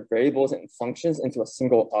bunch of variables and functions into a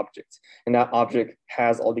single object. And that object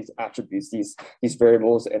has all these attributes, these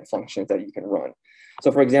variables and functions that you can run.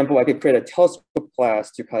 So for example, I could create a telescope class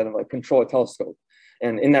to kind of like control a telescope.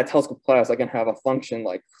 And in that telescope class, I can have a function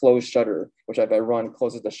like close shutter, which if I run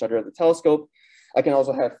closes the shutter of the telescope. I can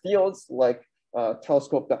also have fields like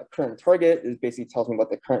telescope.current target is basically tells me what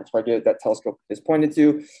the current target that telescope is pointed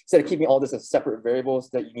to. Instead of keeping all this as separate variables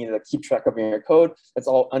that you need to keep track of in your code, it's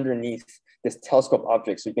all underneath this telescope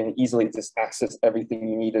object. So you can easily just access everything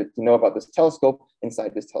you need to know about this telescope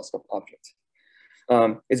inside this telescope object.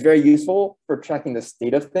 It's very useful for tracking the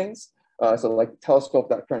state of things. So like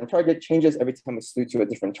telescope.current target changes every time we salute to a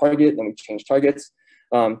different target, and we change targets.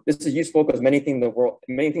 This is useful because many things in the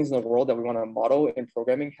world that we want to model in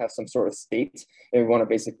programming have some sort of state, and we want to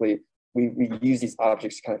basically we use these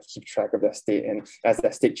objects to kind of keep track of that state, and as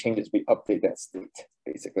that state changes, we update that state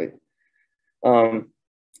basically.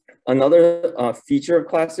 Another feature of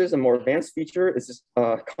classes, a more advanced feature, is this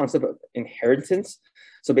concept of inheritance.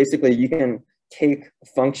 So basically, you can take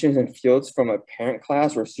functions and fields from a parent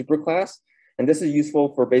class or a superclass, and this is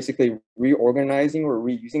useful for basically reorganizing or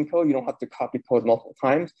reusing code. You don't have to copy code multiple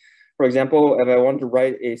times. For example, if I want to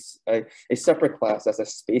write a separate class as a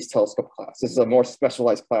space telescope class, this is a more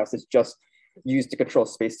specialized class. It's just used to control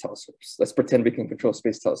space telescopes. Let's pretend we can control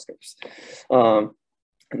space telescopes.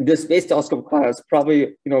 This space telescope class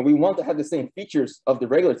probably, we want to have the same features of the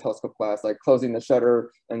regular telescope class, like closing the shutter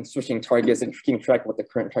and switching targets and keeping track of what the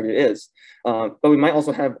current target is. But we might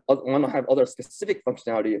also want to have other specific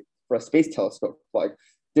functionality for a space telescope, like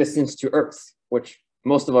distance to Earth, which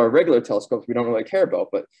most of our regular telescopes we don't really care about,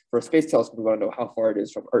 but for a space telescope, we want to know how far it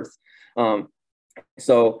is from Earth.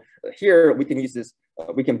 So here we can use this,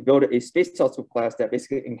 we can build a space telescope class that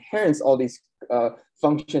basically inherits all these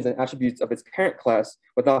functions and attributes of its parent class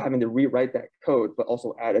without having to rewrite that code, but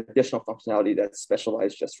also add additional functionality that's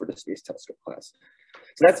specialized just for the space telescope class.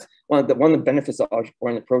 So that's one of the benefits of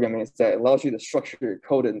object-oriented programming, is that it allows you to structure your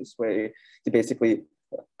code in this way to basically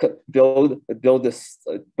build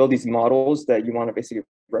these models that you want to basically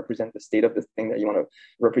represent the state of the thing that you want to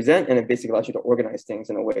represent, and it basically allows you to organize things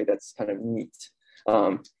in a way that's kind of neat.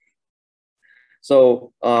 I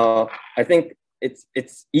think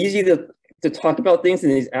it's easy to talk about things in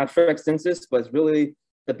these abstract senses, but it's really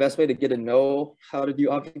the best way to get to know how to do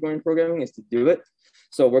object-oriented programming is to do it.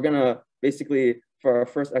 So we're gonna basically, for our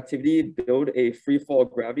first activity, build a free fall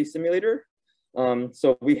gravity simulator.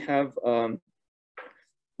 So we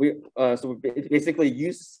basically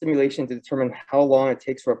use simulation to determine how long it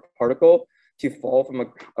takes for a particle to fall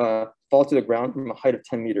to the ground from a height of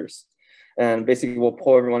 10 meters. And basically we'll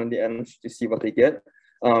pull everyone in the end to see what they get.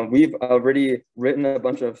 We've already written a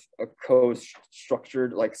bunch of code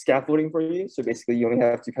structured like scaffolding for you. So basically you only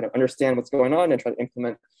have to kind of understand what's going on and try to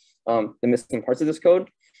implement the missing parts of this code.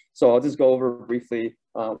 So I'll just go over briefly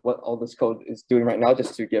what all this code is doing right now,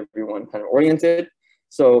 just to get everyone kind of oriented.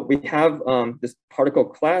 So we have this particle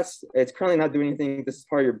class. It's currently not doing anything. This is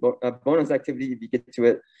part of your bonus activity if you get to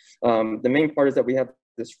it. The main part is that we have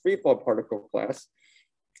this freefall particle class.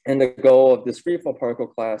 And the goal of this freefall particle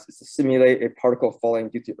class is to simulate a particle falling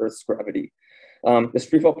due to Earth's gravity. This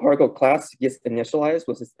freefall particle class gets initialized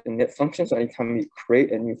with this init function. So anytime you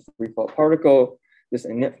create a new freefall particle, this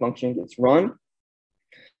init function gets run.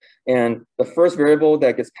 And the first variable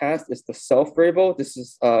that gets passed is the self variable. This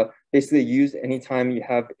is basically used anytime you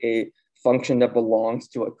have a function that belongs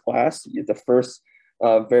to a class. The first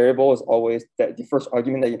variable is always that the first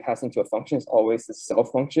argument that you pass into a function is always the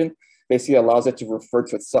self function. Basically allows it to refer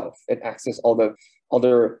to itself and access all the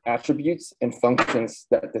other attributes and functions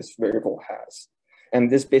that this variable has.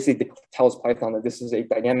 And this basically tells Python that this is a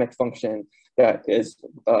dynamic function that is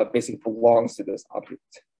basically belongs to this object.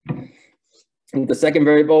 And the second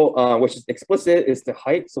variable, which is explicit, is the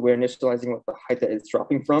height. So we're initializing with the height that it's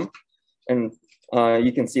dropping from. And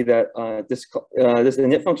you can see that this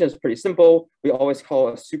init function is pretty simple. We always call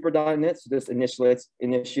a super.init. So this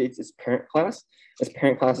initiates its parent class. Its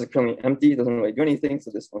parent class is currently empty. It doesn't really do anything.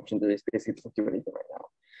 So this function basically doesn't do anything right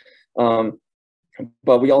now.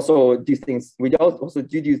 But we also do things. We also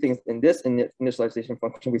do things in this initialization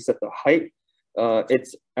function. We set the height.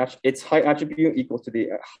 Its height attribute equal to the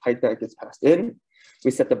height that gets passed in.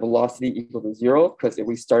 We set the velocity equal to 0 because if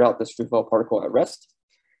we start out this freefall particle at rest.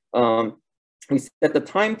 We set the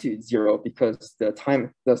time to 0 because the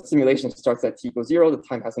simulation starts at t equals 0. The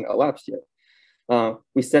time hasn't elapsed yet.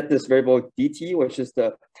 We set this variable dt, which is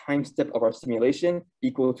the time step of our simulation,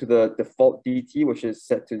 equal to the default dt, which is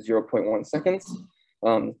set to 0.1 seconds.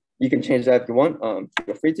 You can change that if you want,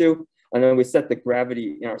 feel free to. And then we set the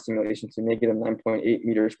gravity in our simulation to negative 9.8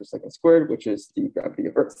 meters per second squared, which is the gravity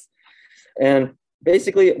of Earth. And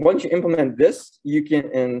basically, once you implement this, you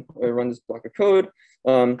can run this block of code.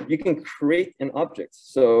 You can create an object.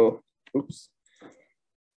 So, oops,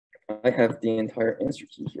 I have the entire answer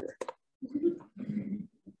key here.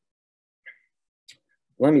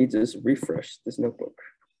 Let me just refresh this notebook.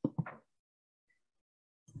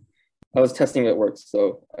 I was testing it works,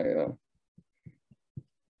 so I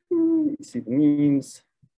see the memes,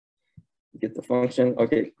 get the function.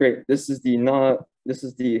 Okay, great. This is the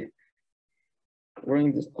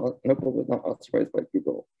running this notebook was not authorized by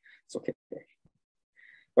Google. It's okay.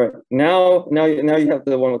 All right, now you have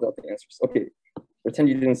the one without the answers. Okay, pretend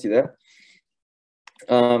you didn't see that.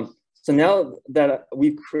 So now that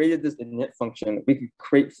we've created this init function, we can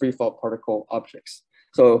create freefall particle objects.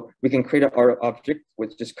 So we can create our object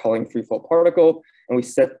with just calling freefall particle, and we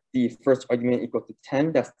set the first argument equal to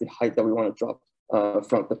 10. That's the height that we want to drop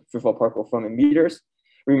from the freefall particle from in meters.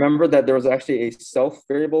 remember that there was actually a self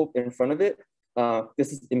variable in front of it.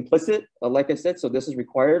 This is implicit, like I said, so this is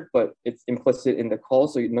required, but it's implicit in the call,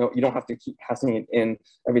 so you don't have to keep passing it in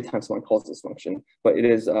every time someone calls this function, but it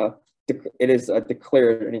is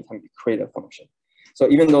declared anytime you create a function. So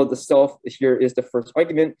even though the self here is the first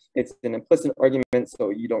argument, it's an implicit argument, so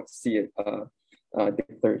you don't see it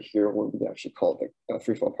declared here when we actually call the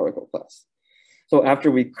free-fall particle class. So after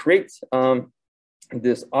we create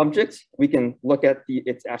this object, we can look at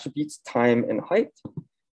its attributes, time and height.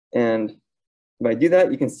 And if I do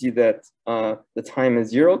that, you can see that the time is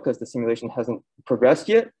 0 because the simulation hasn't progressed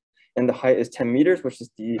yet. And the height is 10 meters, which is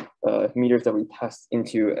the meters that we passed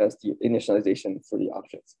into as the initialization for the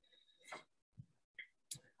objects.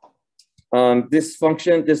 This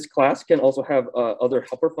class can also have other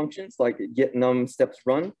helper functions like get num steps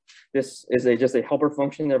run. This is just a helper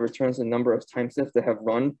function that returns the number of time steps that have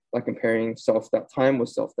run by comparing self.time with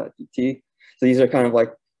self.dt. So these are kind of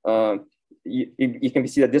like, you can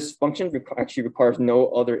see that this function actually requires no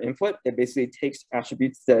other input. It basically takes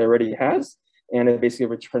attributes that it already has, and it basically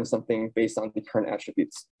returns something based on the current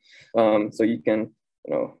attributes. So you can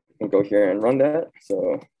go here and run that.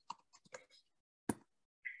 So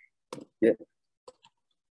yeah.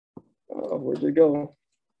 Where'd it go?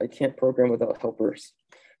 I can't program without helpers.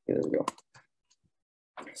 Okay, there we go.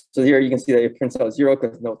 So here you can see that it prints out 0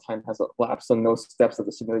 because no time has elapsed, so no steps of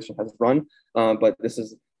the simulation has run. But this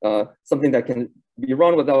is something that can be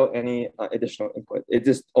run without any additional input. It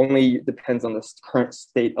just only depends on the current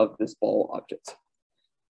state of this ball object.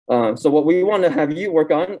 So what we want to have you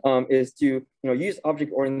work on is to use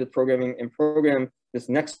object-oriented programming and program this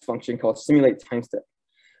next function called simulate time step.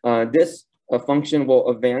 This function will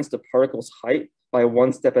advance the particle's height by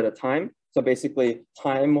 1 step at a time. So basically,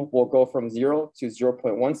 time will go from 0 to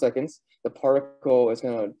 0.1 seconds. The particle is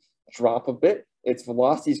going to drop a bit. Its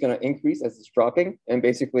velocity is going to increase as it's dropping. And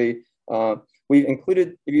basically, we've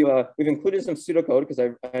included some pseudocode because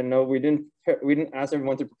I know we didn't ask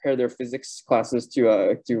everyone to prepare their physics classes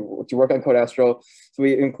to work on Code Astro. So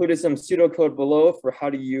we included some pseudocode below for how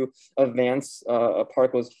do you advance a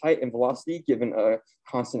particle's height and velocity given a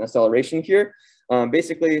constant acceleration here.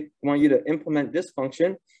 Basically, I want you to implement this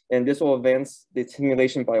function, and this will advance the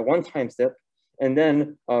simulation by 1 time step, and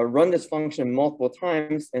then run this function multiple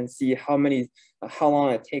times and see how long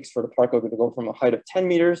it takes for the particle to go from a height of 10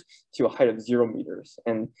 meters to a height of 0 meters,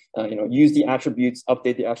 and use the attributes,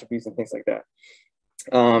 update the attributes, and things like that.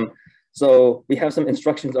 So we have some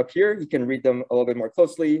instructions up here. You can read them a little bit more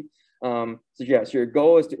closely. So your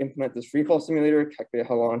goal is to implement this free fall simulator, calculate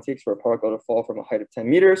how long it takes for a particle to fall from a height of 10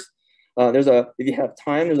 meters. If you have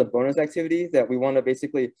time, there's a bonus activity that we want to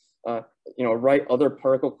basically, write other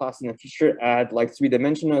particle classes in the future, add like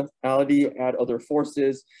 3-dimensionality, add other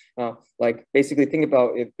forces, like basically think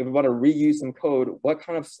about if we want to reuse some code, what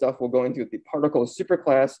kind of stuff will go into the particle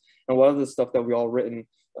superclass, and what other stuff that we all written,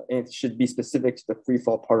 it should be specific to the free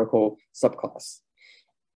fall particle subclass.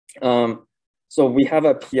 So we have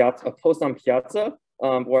a post on Piazza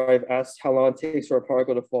where I've asked how long it takes for a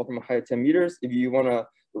particle to fall from a height of 10 meters. If you want to,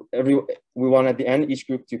 we want at the end each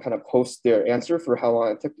group to kind of post their answer for how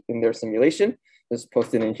long it took in their simulation. Just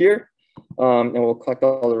post it in here, and we'll collect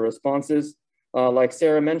all the responses. Like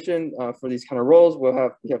Sarah mentioned, for these kind of roles, we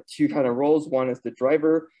have 2 kind of roles. One is the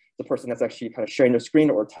driver, the person that's actually kind of sharing the screen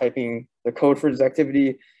or typing the code for this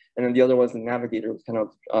activity, and then the other one is the navigator, who's kind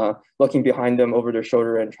of looking behind them over their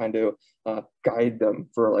shoulder and trying to guide them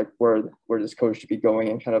for like where this code should be going,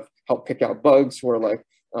 and kind of help pick out bugs, or like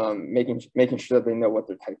making sure that they know what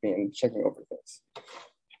they're typing and checking over things.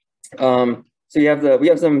 So we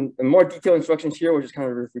have some more detailed instructions here, which is kind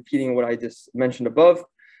of repeating what I just mentioned above.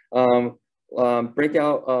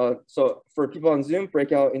 Breakout. So for people on Zoom,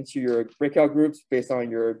 break out into your breakout groups based on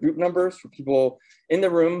your group numbers. For people in the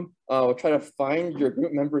room, we'll try to find your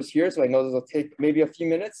group members here. So I know this will take maybe a few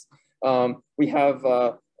minutes. We have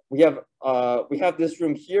this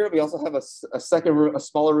room here. We also have a second room, a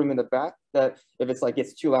smaller room in the back that if it's like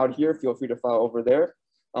it's too loud here, feel free to file over there.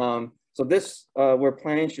 So this we're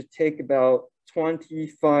planning should take about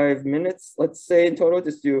 25 minutes, let's say, in total.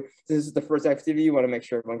 This is the first activity. You want to make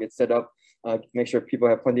sure everyone gets set up, make sure people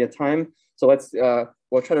have plenty of time. So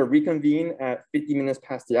we'll try to reconvene at 50 minutes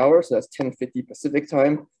past the hour. So that's 10:50 Pacific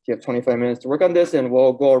time. You have 25 minutes to work on this, and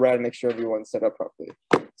we'll go around and make sure everyone's set up properly.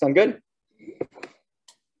 Sound good?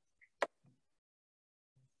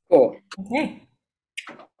 Cool. Okay.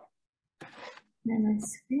 My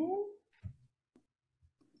screen.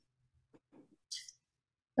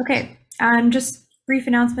 Okay. Just brief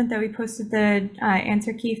announcement that we posted the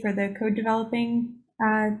answer key for the code developing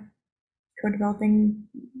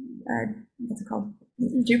what's it called?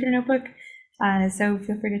 Jupyter Notebook So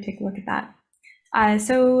feel free to take a look at that.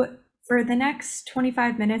 So for the next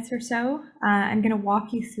 25 minutes or so, I'm going to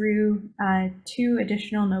walk you through 2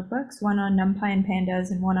 additional notebooks, one on Numpy and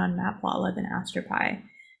Pandas and one on Matplotlib and Astropy.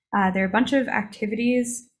 There are a bunch of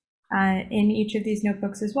activities in each of these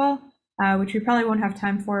notebooks as well, which we probably won't have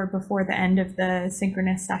time for before the end of the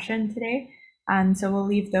synchronous session today. So we'll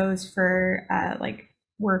leave those for like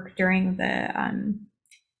work during the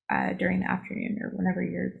afternoon or whenever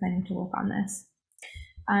you're planning to work on this.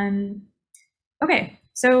 Okay,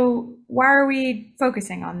 so why are we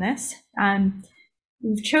focusing on this?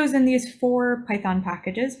 We've chosen these 4 Python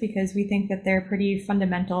packages because we think that they're pretty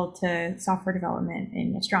fundamental to software development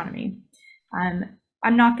in astronomy.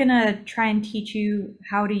 I'm not going to try and teach you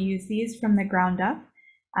how to use these from the ground up.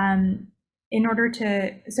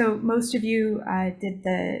 So most of you did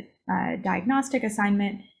the diagnostic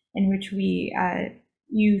assignment in which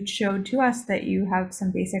you showed to us that you have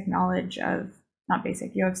some basic knowledge of, not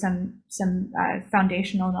basic, you have some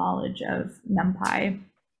foundational knowledge of NumPy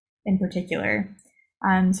in particular.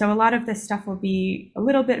 So a lot of this stuff will be a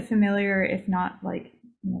little bit familiar, if not like,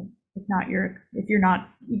 if you're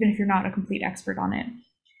not a complete expert on it.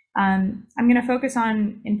 I'm going to focus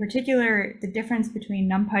on, in particular, the difference between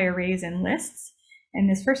NumPy arrays and lists in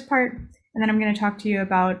this first part, and then I'm going to talk to you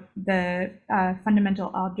about the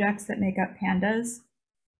fundamental objects that make up pandas.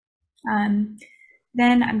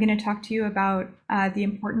 Then I'm going to talk to you about the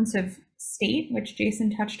importance of state, which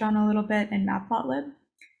Jason touched on a little bit in Matplotlib.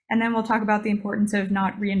 And then we'll talk about the importance of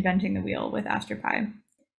not reinventing the wheel with Astropy.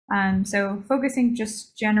 So focusing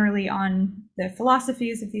just generally on the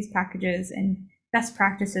philosophies of these packages and best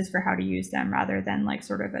practices for how to use them rather than like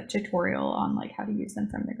sort of a tutorial on like how to use them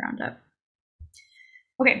from the ground up.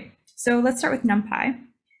 Okay, so let's start with NumPy.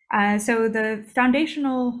 So the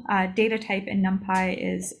foundational data type in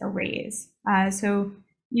NumPy is arrays. So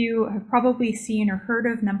you have probably seen or heard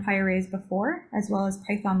of NumPy arrays before, as well as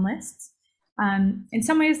Python lists. In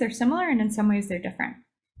some ways they're similar and in some ways they're different.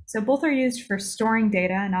 So both are used for storing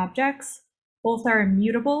data and objects. Both are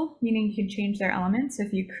immutable, meaning you can change their elements. So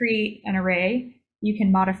if you create an array, you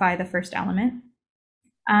can modify the first element.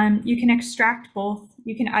 You can extract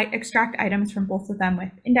items from both of them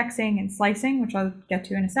with indexing and slicing, which I'll get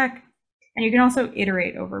to in a sec. And you can also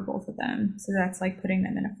iterate over both of them. So that's like putting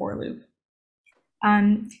them in a for loop.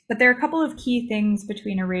 But there are a couple of key things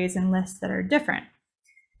between arrays and lists that are different.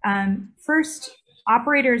 First,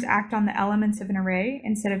 operators act on the elements of an array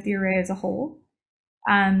instead of the array as a whole.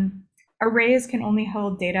 Arrays can only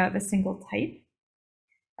hold data of a single type.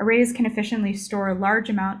 Arrays can efficiently store large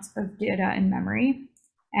amounts of data in memory,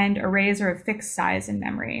 and arrays are of fixed size in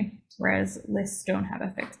memory, whereas lists don't have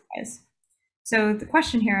a fixed size. So the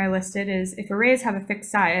question here I listed is, if arrays have a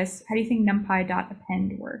fixed size, how do you think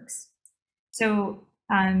numpy.append works? So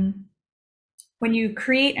when you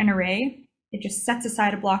create an array, it just sets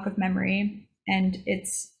aside a block of memory, and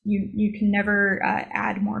you can never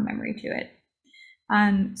add more memory to it.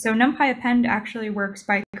 So numpy append actually works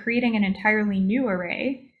by creating an entirely new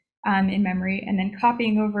array in memory and then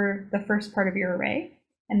copying over the first part of your array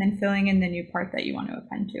and then filling in the new part that you want to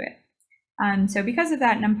append to it. So because of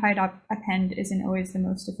that, numpy.append isn't always the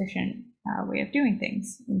most efficient way of doing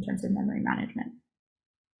things in terms of memory management.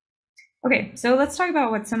 Okay, so let's talk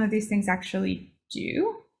about what some of these things actually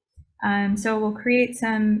do. So we'll create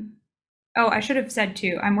some. Oh, I should have said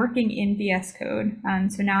too, I'm working in VS Code.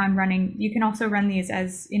 So now I'm running, you can also run these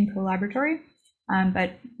as in Collaboratory,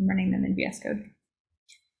 but I'm running them in VS Code.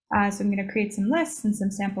 So I'm going to create some lists and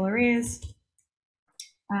some sample arrays.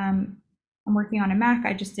 I'm working on a Mac.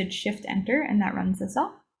 I just did Shift Enter and that runs this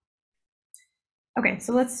all. Okay,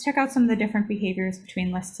 so let's check out some of the different behaviors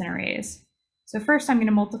between lists and arrays. So first I'm going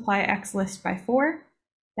to multiply X list by 4.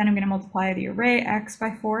 Then I'm going to multiply the array X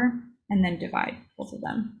by 4 and then divide both of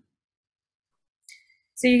them.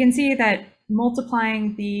 So you can see that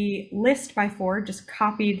multiplying the list by 4 just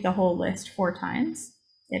copied the whole list 4 times.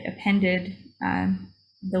 It appended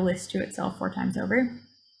the list to itself 4 times over.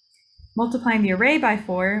 Multiplying the array by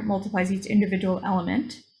 4 multiplies each individual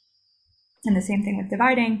element. And the same thing with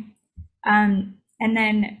dividing. And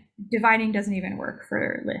then dividing doesn't even work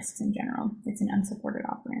for lists in general. It's an unsupported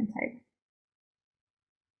operand type.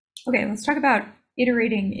 Okay, let's talk about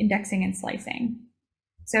iterating, indexing, and slicing.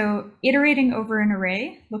 So iterating over an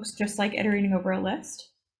array looks just like iterating over a list.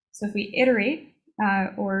 So if we iterate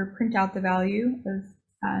or print out the value of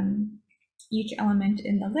each element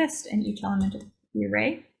in the list and each element of the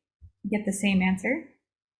array, we get the same answer.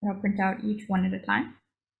 And I'll print out each one at a time.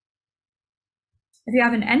 If you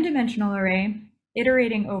have an n-dimensional array,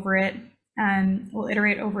 iterating over it will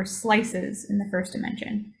iterate over slices in the first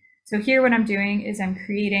dimension. So here what I'm doing is I'm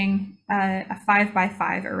creating a 5 by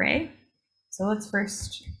 5 array. So let's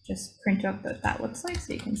first just print out what that looks like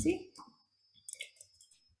so you can see.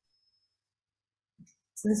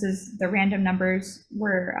 So this is the random numbers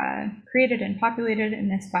were created and populated in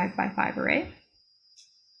this 5 by 5 array.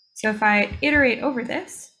 So if I iterate over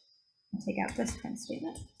this, I'll take out this print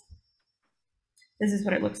statement. This is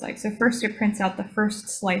what it looks like. So first it prints out the first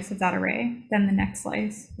slice of that array, then the next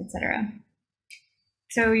slice, etc.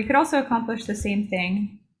 So you could also accomplish the same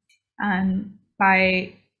thing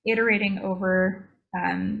by iterating over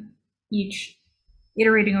the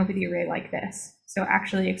array like this. So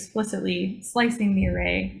actually explicitly slicing the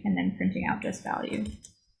array and then printing out this value.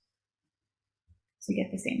 So you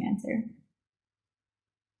get the same answer.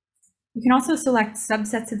 You can also select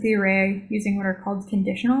subsets of the array using what are called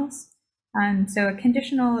conditionals. So a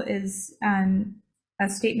conditional is a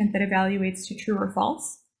statement that evaluates to true or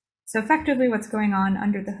false. So effectively what's going on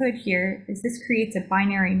under the hood here is this creates a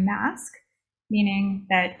binary mask, meaning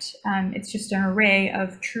that it's just an array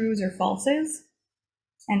of trues or falses.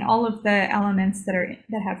 And all of the elements that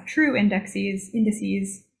have true indices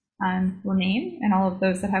remain, and all of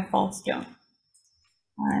those that have false don't.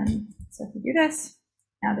 So if we do this,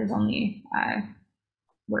 now there's only,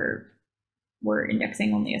 we're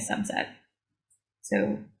indexing only a subset.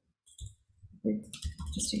 So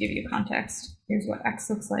just to give you context, here's what X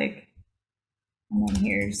looks like. And then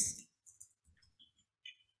here's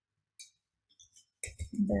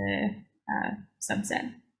the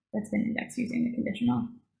subset that's been indexed using the conditional.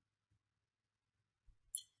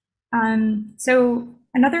 So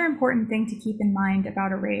another important thing to keep in mind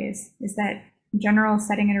about arrays is that in general,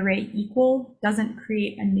 setting an array equal doesn't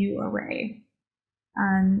create a new array.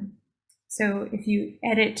 So if you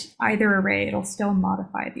edit either array, it'll still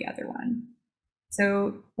modify the other one.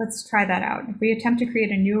 So let's try that out. If we attempt to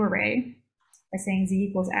create a new array by saying z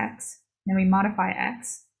equals x, then we modify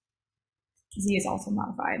x, z is also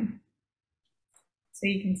modified. So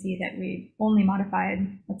you can see that we only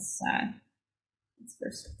modified, let's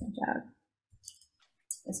first print out.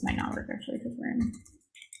 This might not work actually because I'm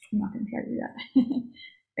not going to try to do that.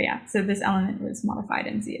 But yeah, so this element was modified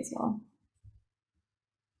in Z as well.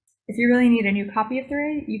 If you really need a new copy of the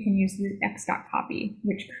array, you can use the x.copy,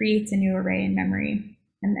 which creates a new array in memory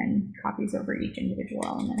and then copies over each individual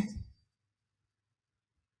element.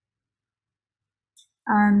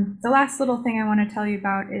 The last little thing I want to tell you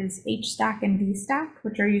about is hstack and vstack,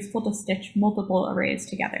 which are useful to stitch multiple arrays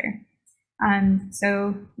together.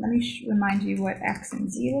 So let me remind you what X and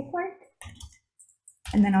Z look like,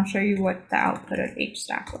 and then I'll show you what the output of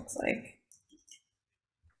hstack looks like.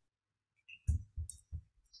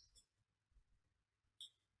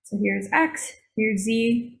 So here's X, here's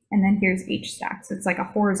Z, and then here's hstack. So it's like a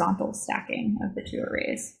horizontal stacking of the two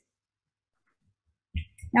arrays.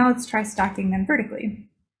 Now let's try stacking them vertically.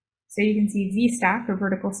 So you can see vstack, or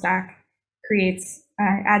vertical stack, creates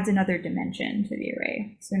adds another dimension to the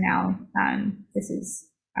array. So now this is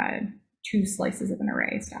two slices of an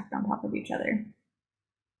array stacked on top of each other.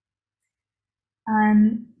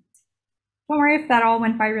 Don't worry if that all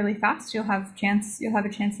went by really fast. You'll have a chance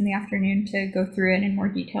in the afternoon to go through it in more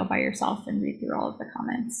detail by yourself and read through all of the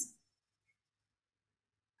comments.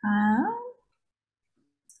 All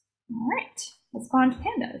right, let's go on to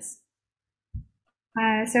pandas.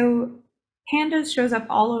 So pandas shows up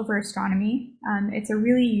all over astronomy. It's a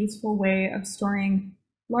really useful way of storing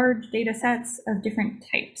large data sets of different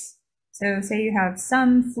types. So say you have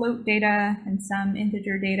some float data and some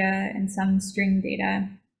integer data and some string data.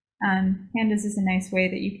 Pandas is a nice way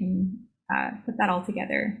that you can put that all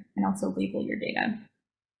together and also label your data.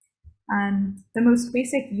 The most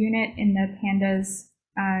basic unit in the pandas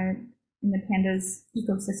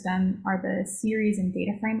ecosystem are the series and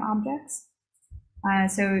data frame objects.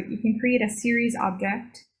 So you can create a series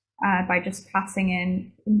object by just passing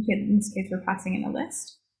in this case, we're passing in a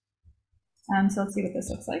list. So let's see what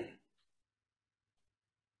this looks like.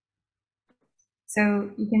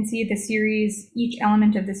 So you can see the series, each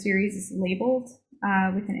element of the series is labeled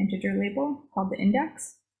with an integer label called the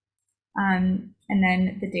index. And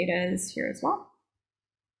then the data is here as well.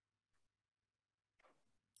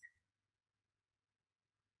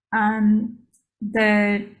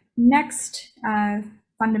 The next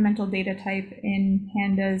fundamental data type in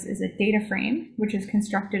pandas is a data frame, which is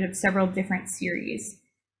constructed of several different series.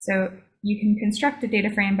 So you can construct a data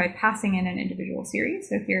frame by passing in an individual series.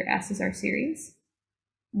 So here S is our series.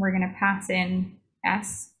 We're going to pass in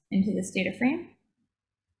S into this data frame.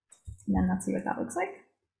 And then let's see what that looks like.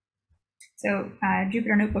 So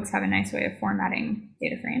Jupyter Notebooks have a nice way of formatting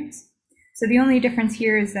data frames. So the only difference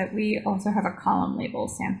here is that we also have a column label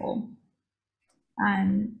sample.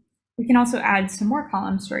 we can also add some more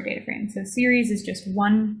columns to our data frame. So series is just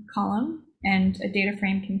one column, and a data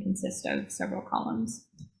frame can consist of several columns.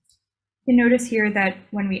 You can notice here that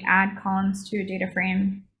when we add columns to a data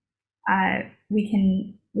frame, we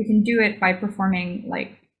can do it by performing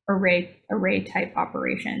like array type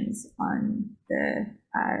operations on the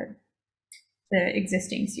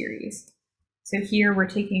existing series. So here we're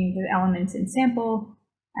taking the elements in sample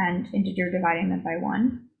and integer dividing them by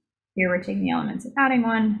 1. Here we're taking the elements and adding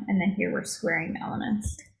 1, and then here we're squaring the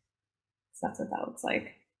elements. So that's what that looks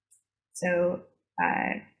like. So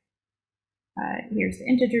here's the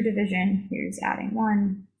integer division, here's adding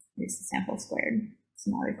 1, here's the sample squared.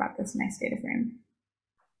 So now we've got this nice data frame.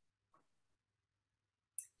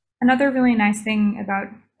 Another really nice thing about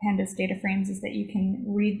Pandas data frames is that you can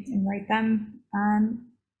read and write them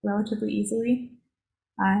relatively easily.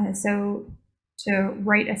 So to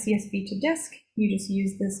write a CSV to disk, you just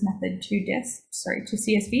use this method to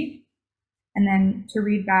CSV, and then to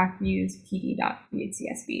read back, use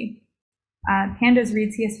pd.readcsv. Pandas read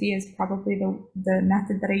CSV is probably the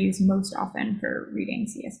method that I use most often for reading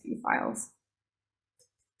CSV files.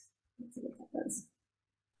 Let's see what that does.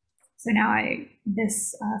 So now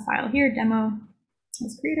this file here, demo,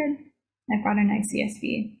 was created. I've got a nice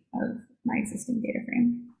CSV of my existing data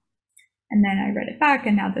frame. And then I read it back,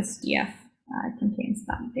 and now this DF contains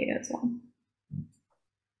that data as well.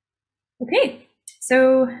 Okay,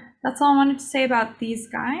 so that's all I wanted to say about these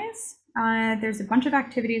guys. There's a bunch of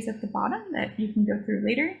activities at the bottom that you can go through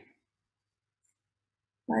later.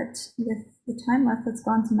 But with the time left, let's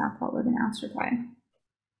go on to Matplotlib and Astropy.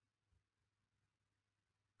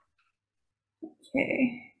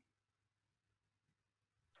 Okay.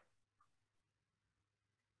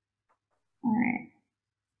 All right.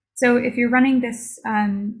 So if you're running this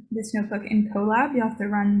this notebook in Colab, you have to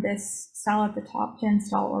run this cell at the top to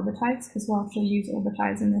install Orbitize, because we'll actually use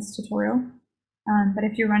Orbitize in this tutorial. But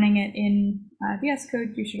if you're running it in VS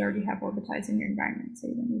Code, you should already have Orbitize in your environment, so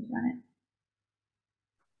you don't need to run it.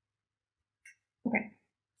 Okay.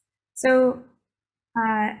 So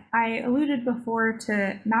I alluded before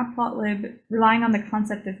to Matplotlib relying on the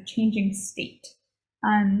concept of changing state.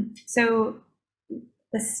 So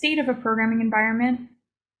the state of a programming environment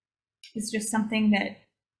is just something that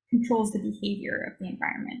controls the behavior of the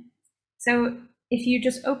environment. So if you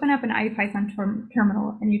just open up an IPython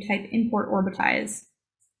terminal and you type import Orbitize,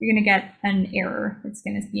 you're going to get an error. It's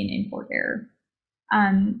going to be an import error.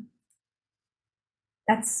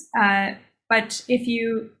 But if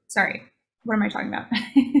you, sorry, what am I talking about?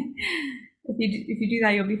 If you do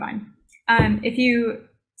that, you'll be fine. If you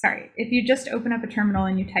just open up a terminal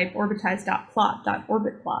and you type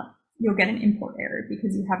orbitize.plot.orbitplot, you'll get an import error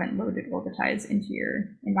because you haven't loaded Orbitize into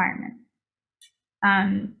your environment.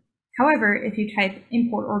 However, if you type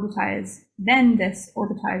import Orbitize, then this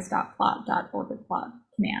orbitize.plot.orbitplot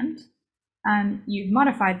command, you've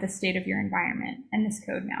modified the state of your environment, and this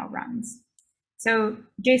code now runs. So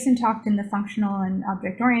Jason talked in the functional and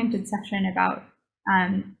object-oriented section about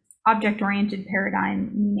object-oriented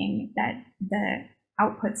paradigm, meaning that the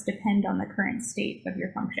outputs depend on the current state of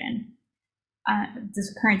your function,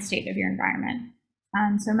 the current state of your environment.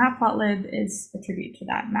 So Matplotlib is a tribute to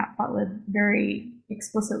that. Matplotlib very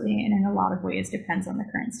explicitly and in a lot of ways depends on the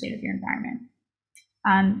current state of your environment.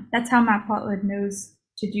 That's how Matplotlib knows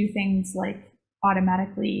to do things like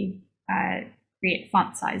automatically create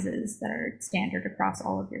font sizes that are standard across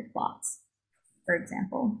all of your plots, for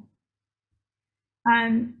example.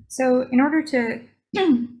 So in order to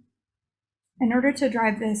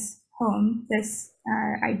drive this home, this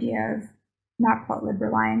idea of Matplotlib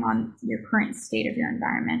relying on your current state of your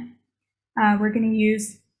environment, we're going to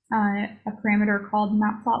use a parameter called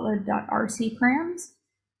matplotlib.rcparams,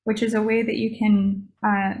 which is a way that you can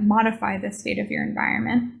modify the state of your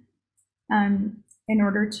environment in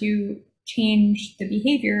order to change the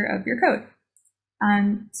behavior of your code.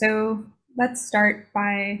 So let's start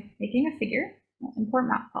by making a figure. I'll import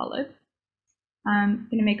Matplotlib. I'm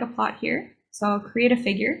going to make a plot here. So I'll create a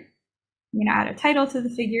figure. I'm going to add a title to the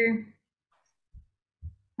figure,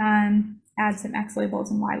 add some X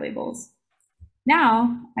labels and Y labels.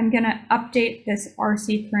 Now I'm going to update this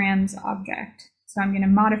rcparams object. So I'm going to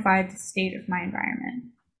modify the state of my environment.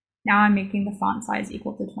 Now I'm making the font size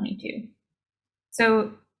equal to 22.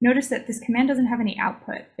 So notice that this command doesn't have any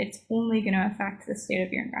output. It's only going to affect the state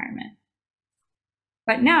of your environment.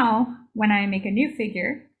 But now when I make a new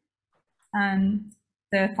figure,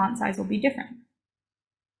 the font size will be different.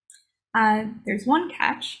 There's one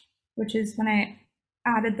catch, which is when I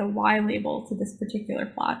added the Y label to this particular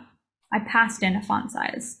plot, I passed in a font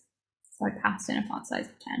size. So I passed in a font size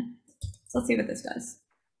of 10. So let's see what this does.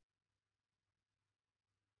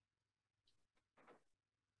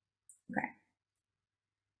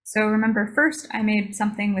 So remember, first I made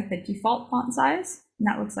something with the default font size, and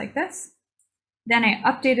that looks like this. Then I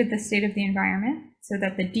updated the state of the environment so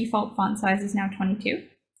that the default font size is now 22.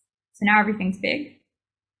 So now everything's big.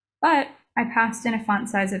 But I passed in a font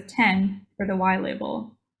size of 10 for the Y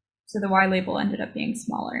label. So the Y label ended up being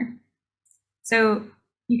smaller. So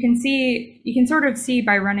you can sort of see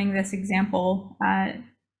by running this example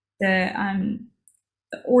the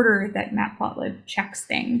order that Matplotlib checks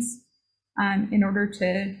things in order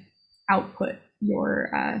to output your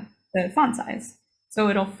the font size. So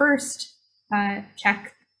it'll first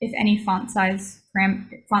check if any font size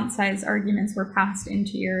arguments were passed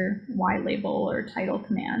into your Y label or title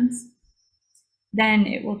commands. Then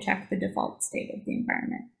it will check the default state of the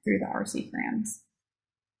environment through the RC params.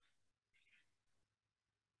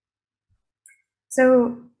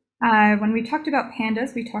 So when we talked about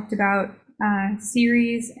pandas, we talked about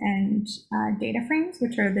series and data frames,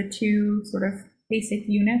 which are the two sort of basic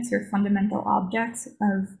units or fundamental objects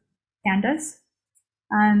of pandas.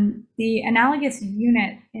 The analogous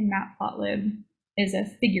unit in Matplotlib is a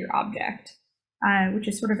figure object, which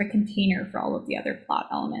is sort of a container for all of the other plot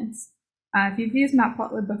elements. If you've used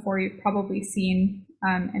Matplotlib before, you've probably seen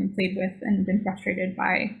and played with and been frustrated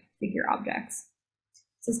by figure objects.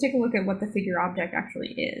 So let's take a look at what the figure object actually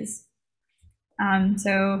is.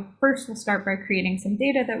 So first we'll start by creating some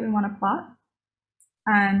data that we want to plot.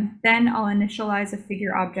 Then I'll initialize a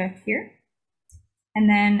figure object here. And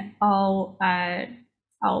then I'll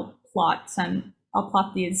plot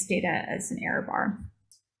these data as an error bar.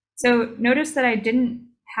 So notice that I didn't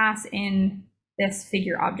pass in this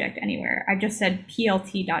figure object anywhere. I just said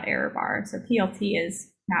plt.errorbar. So plt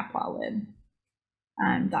is matplotlib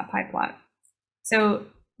 .pyplot. So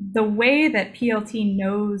the way that PLT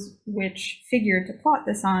knows which figure to plot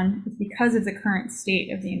this on is because of the current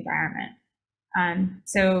state of the environment.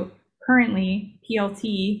 So currently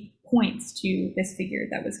PLT points to this figure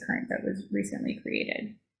that was recently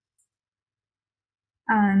created.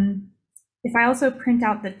 If I also print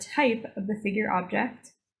out the type of the figure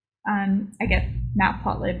object, I get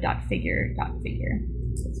matplotlib.figure.figure.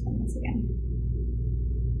 So let's run this again.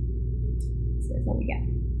 So that's what we get.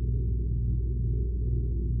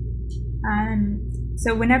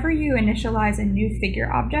 So whenever you initialize a new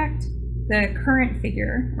figure object, the current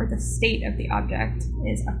figure or the state of the object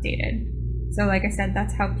is updated. So like I said,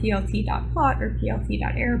 that's how plt.plot or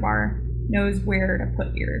plt.errorbar knows where to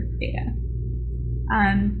put your data.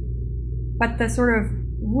 But the sort of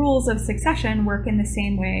rules of succession work in the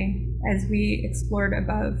same way as we explored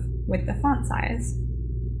above with the font size,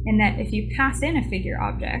 in that if you pass in a figure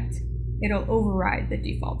object, it'll override the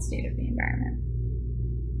default state of the environment.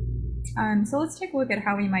 So let's take a look at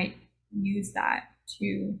how we might use that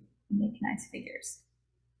to make nice figures.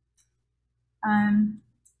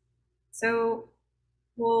 So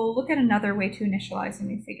we'll look at another way to initialize a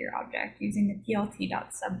new figure object using the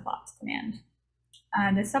plt.subplots command.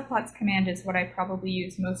 The subplots command is what I probably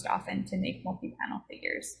use most often to make multi-panel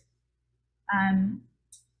figures.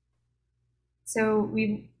 So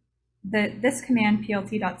this command,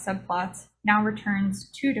 plt.subplots, now returns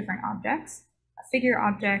two different objects, a figure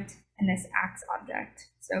object and this ax object.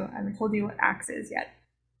 So I haven't told you what ax is yet.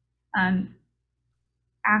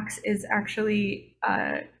 Ax is actually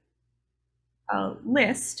a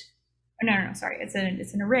list. Sorry, it's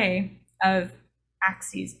an array of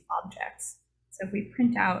axes objects. So if we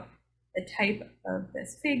print out the type of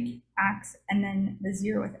this fig ax and then the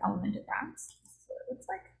 0th element of ax, this is what it looks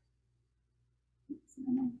like.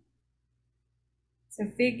 So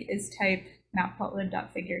fig is type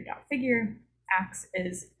matplotlib.figure.figure. Ax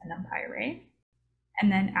is a NumPy array, and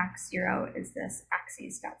then ax0 is this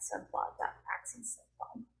axes.subplot.axes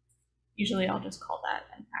subplot. Usually I'll just call that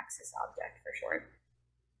an axis object for short.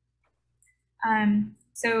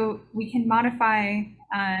 So we can modify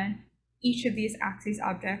each of these axes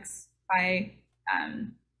objects by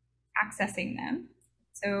accessing them.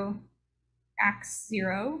 So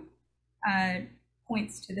ax0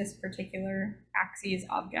 points to this particular axes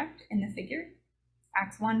object in the figure.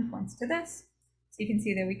 Ax1 points to this. So you can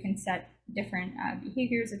see that we can set different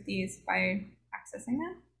behaviors of these by accessing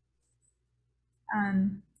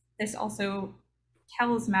them. This also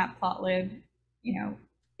tells Matplotlib,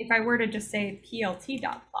 if I were to just say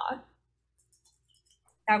plt.plot,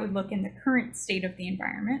 that would look in the current state of the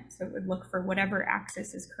environment. So it would look for whatever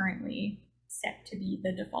axis is currently set to be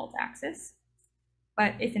the default axis.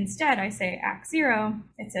 But if instead I say ax0,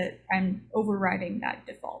 I'm overriding that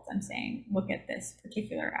default. I'm saying, look at this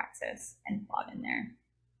particular axis and plot in there.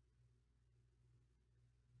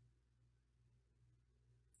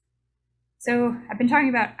 So I've been talking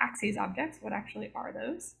about axes objects. What actually are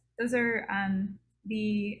those? Those are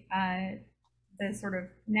the sort of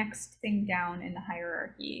next thing down in the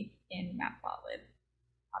hierarchy in Matplotlib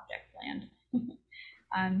object land.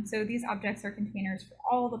 So these objects are containers for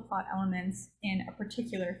all the plot elements in a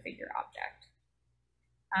particular figure object.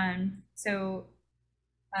 So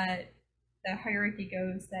the hierarchy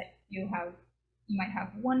goes that you might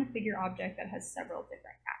have one figure object that has several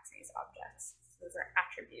different axes objects. So those are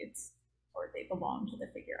attributes, or they belong to the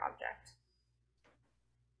figure object.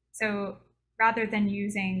 So rather than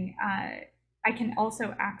using, I can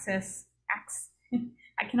also access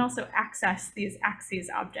these axes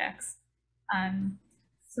objects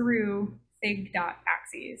through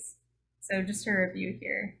fig.axes. So just to review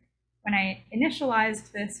here, when I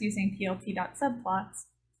initialized this using plt.subplots,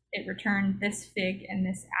 it returned this fig and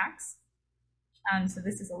this ax. So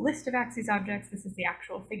this is a list of axes objects. This is the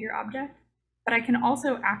actual figure object. But I can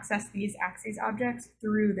also access these axes objects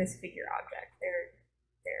through this figure object. They're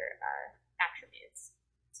attributes.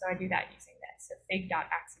 So I do that using this. So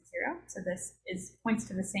fig.ax0. So this points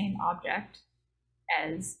to the same object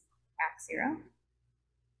as ax0.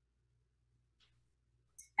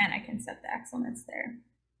 And I can set the x limits there.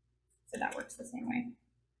 So that works the same way.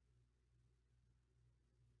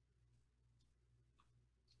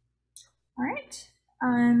 All right.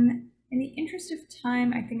 In the interest of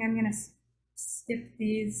time, I think I'm going to skip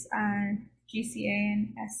these GCA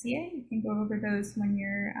and SCA. You can go over those when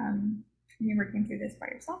you're working through this by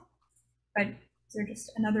yourself. But they're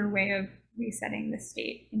just another way of resetting the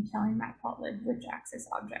state and telling Matplotlib which axis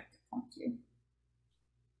object to point to.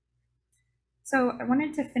 So I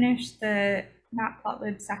wanted to finish the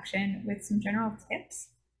Matplotlib section with some general tips.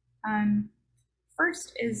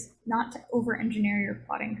 First is not to over-engineer your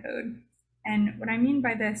plotting code. And what I mean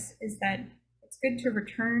by this is that it's good to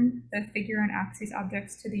return the figure and axes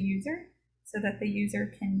objects to the user so that the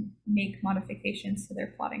user can make modifications to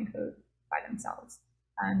their plotting code by themselves.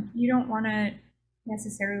 You don't want to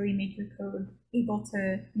necessarily make your code able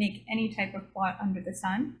to make any type of plot under the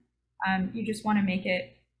sun. You just want to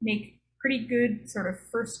make pretty good sort of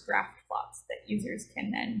first draft plots that users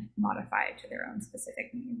can then modify to their own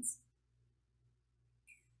specific needs.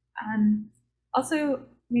 Also,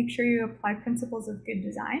 make sure you apply principles of good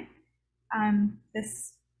design.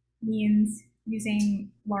 This means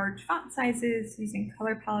using large font sizes, using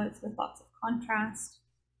color palettes with lots of contrast,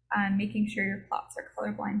 making sure your plots are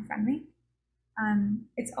colorblind friendly.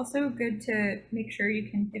 It's also good to make sure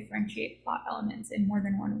you can differentiate plot elements in more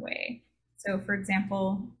than one way. So for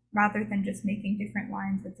example, rather than just making different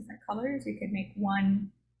lines with different colors, you could make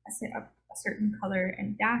one a certain color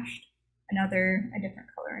and dashed, another a different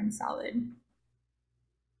color and solid.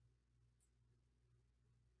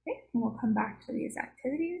 Okay, and we'll come back to these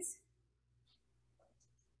activities.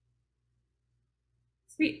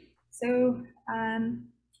 Sweet. So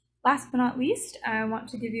last but not least, I want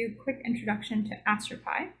to give you a quick introduction to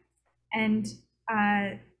Astropy. And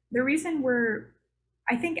the reason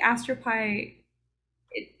I think Astropy,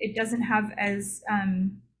 it doesn't have as,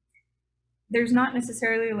 there's not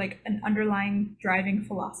necessarily like an underlying driving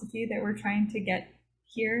philosophy that we're trying to get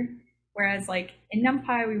here. Whereas like in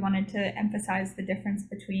Numpy, we wanted to emphasize the difference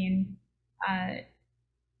between, when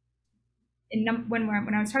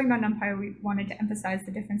I was talking about Numpy, we wanted to emphasize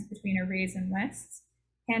the difference between arrays and lists.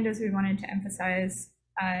 Pandas, we wanted to emphasize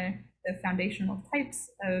the foundational types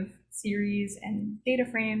of series and data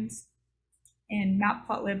frames. In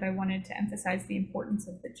Matplotlib, I wanted to emphasize the importance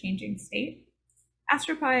of the changing state.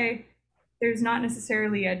 Astropy, there's not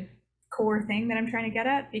necessarily a core thing that I'm trying to get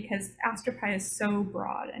at because Astropy is so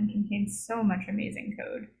broad and contains so much amazing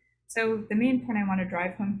code. So the main point I want to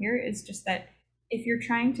drive home here is just that if you're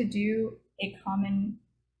trying to do a common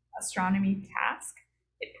astronomy task,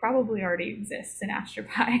 it probably already exists in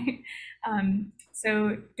Astropy.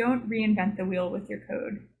 So don't reinvent the wheel with your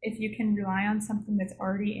code. If you can rely on something that's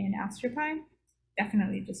already in Astropy,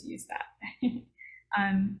 definitely just use that.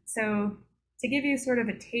 So to give you sort of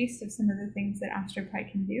a taste of some of the things that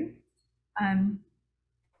Astropy can do,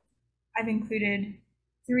 I've included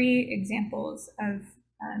 3 examples of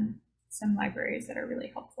some libraries that are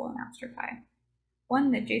really helpful in Astropy.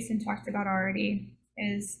 One that Jason talked about already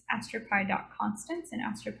is astropy.constants and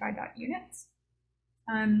astropy.units.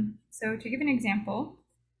 So to give an example,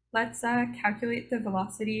 let's calculate the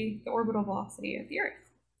velocity, the orbital velocity of the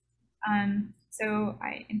Earth. So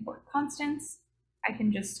I import constants. I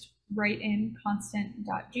can just write in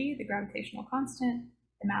constant.g, the gravitational constant,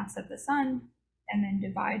 the mass of the sun, and then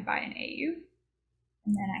divide by an AU.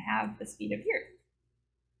 And then I have the speed of the Earth.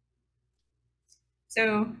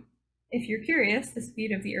 So if you're curious, the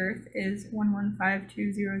speed of the Earth is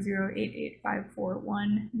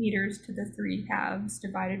 115,200,88541 meters to the 3 halves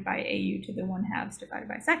divided by AU to the 1 halves divided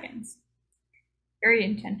by seconds. Very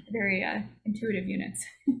intuitive units.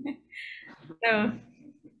 So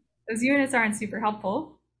those units aren't super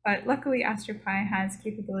helpful, but luckily AstroPy has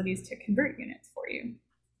capabilities to convert units for you.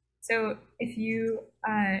 So if you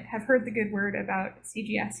have heard the good word about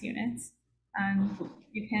CGS units,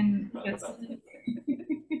 you can just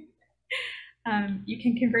you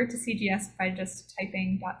can convert to CGS by just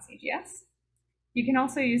typing .cgs. You can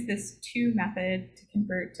also use this to method to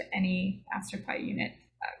convert to any AstroPy unit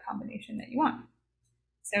combination that you want.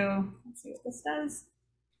 So let's see what this does.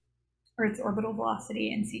 Earth's orbital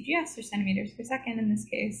velocity in CGS, or centimeters per second in this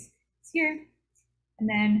case, is here. And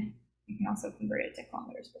then you can also convert it to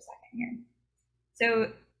kilometers per second here.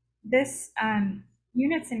 So this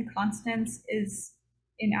units in constants is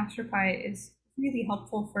in AstroPy is really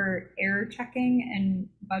helpful for error checking and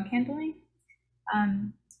bug handling.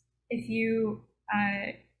 If you,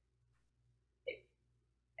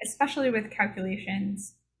 especially with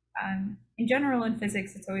calculations, in general in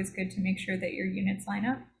physics, it's always good to make sure that your units line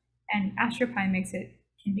up, and AstroPy makes it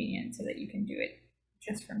convenient so that you can do it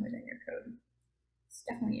just from within your code. So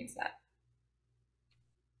definitely use that.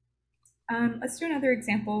 Let's do another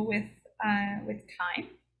example with time.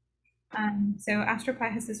 So AstroPy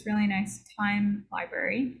has this really nice time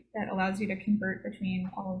library that allows you to convert between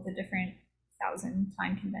all of the different 1,000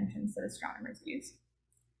 time conventions that astronomers use.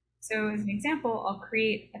 So as an example, I'll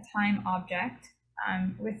create a time object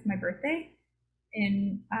with my birthday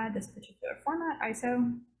in this particular format,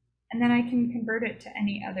 ISO, and then I can convert it to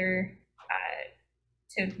any other,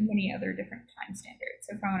 to many other different time standards.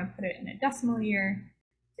 So if I want to put it in a decimal year,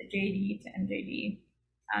 to JD, to MJD,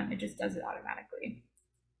 it just does it automatically.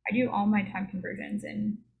 I do all my time conversions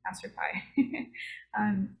in AstroPy,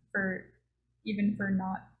 even for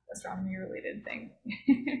not astronomy related things.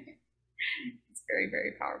 It's very,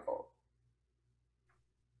 very powerful.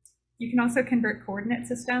 You can also convert coordinate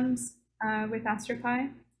systems with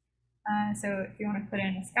AstroPy. So if you want to put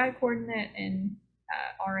in a sky coordinate in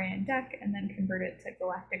RA and DEC and then convert it to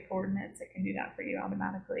galactic coordinates, it can do that for you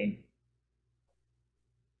automatically.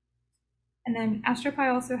 And then AstroPy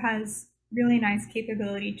also has really nice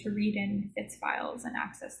capability to read in FITS files and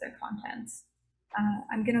access their contents.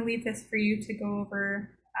 I'm going to leave this for you to go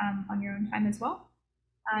over on your own time as well.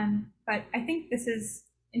 But I think this is,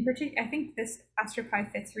 in particular, I think this AstroPy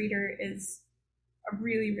FITS reader is a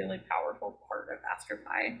really, really powerful part of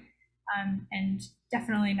AstroPy. And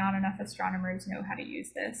definitely not enough astronomers know how to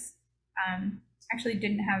use this. Actually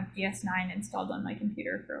didn't have DS9 installed on my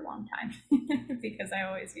computer for a long time because I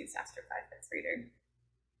always used AstroPy FITS reader.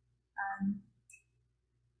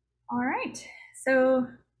 All right, so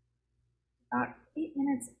about 8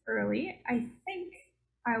 minutes early. I think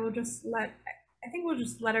we'll just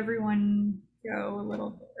let everyone go a little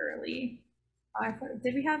bit early.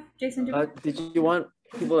 Did we have Jason? Did you want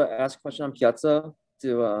people to ask a question on Piazza?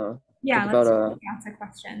 Yeah, let's do Piazza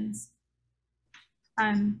questions.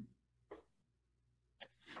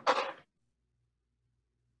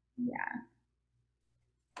 Yeah.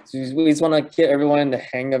 So we just want to get everyone in the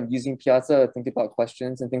hang of using Piazza, think about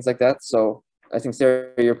questions and things like that. So I think,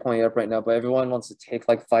 Sarah, you're pointing up right now, but everyone wants to take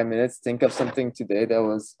like 5 minutes, think of something today that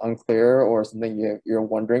was unclear or something you're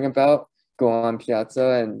wondering about, go on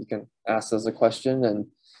Piazza and you can ask us a question, and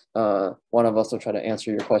one of us will try to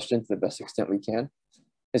answer your question to the best extent we can.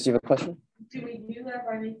 Yes, you have a question? Do we do that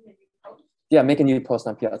by making a new post? Yeah, make a new post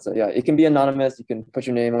on Piazza. Yeah, it can be anonymous. You can put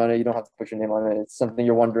your name on it. You don't have to put your name on it. It's something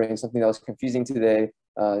you're wondering, something that was confusing today.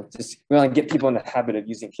 Just we want to get people in the habit of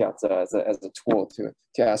using Piazza as a tool to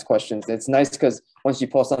ask questions. It's nice because once you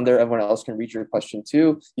post on there, everyone else can read your question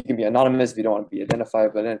too. You can be anonymous if you don't want to be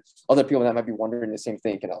identified, but then other people that might be wondering the same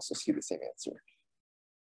thing can also see the same answer.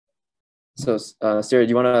 So, Sarah, do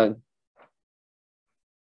you want to?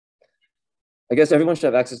 I guess everyone should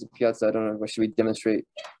have access to Piazza. I don't know. Should we demonstrate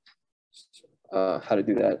how to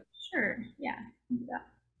do that? Sure. Yeah.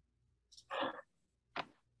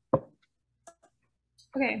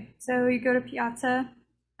 Okay, so you go to Piazza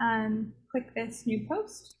and click this new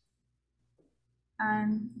post.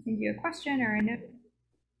 You can do a question or a note.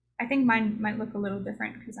 I think mine might look a little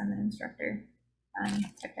different because I'm an instructor.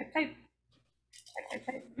 Type.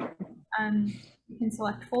 You can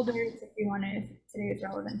select folders if you want to, if today is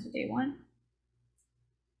relevant to day 1.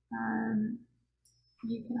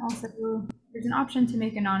 You can also, there's an option to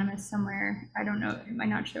make anonymous somewhere. I don't know, it might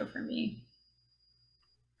not show for me.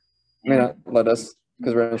 It may not let us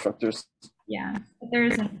because we're instructors. Yeah, but there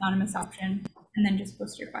is an anonymous option, and then just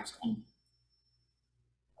post your question.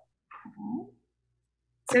 Okay.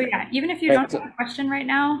 So yeah, even if you don't have a question right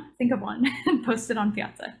now, think of one and post it on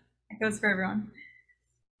Piazza. It goes for everyone.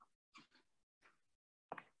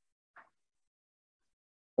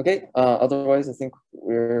 Okay, otherwise I think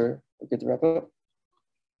we're good to wrap up.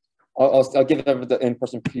 I'll give the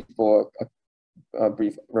in-person people a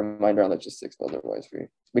brief reminder on logistics, but otherwise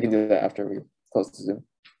we can do that after we close the Zoom.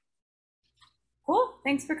 Cool.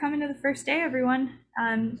 Thanks for coming to the first day, everyone.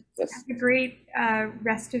 Yes. Have a great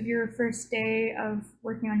rest of your first day of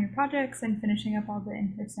working on your projects and finishing up all the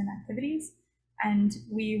in-person activities. And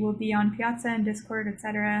we will be on Piazza and Discord,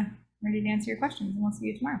 etc., ready to answer your questions, and we'll see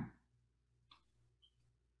you tomorrow.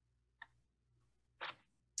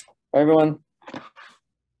 Bye, everyone.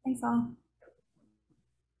 Thanks all.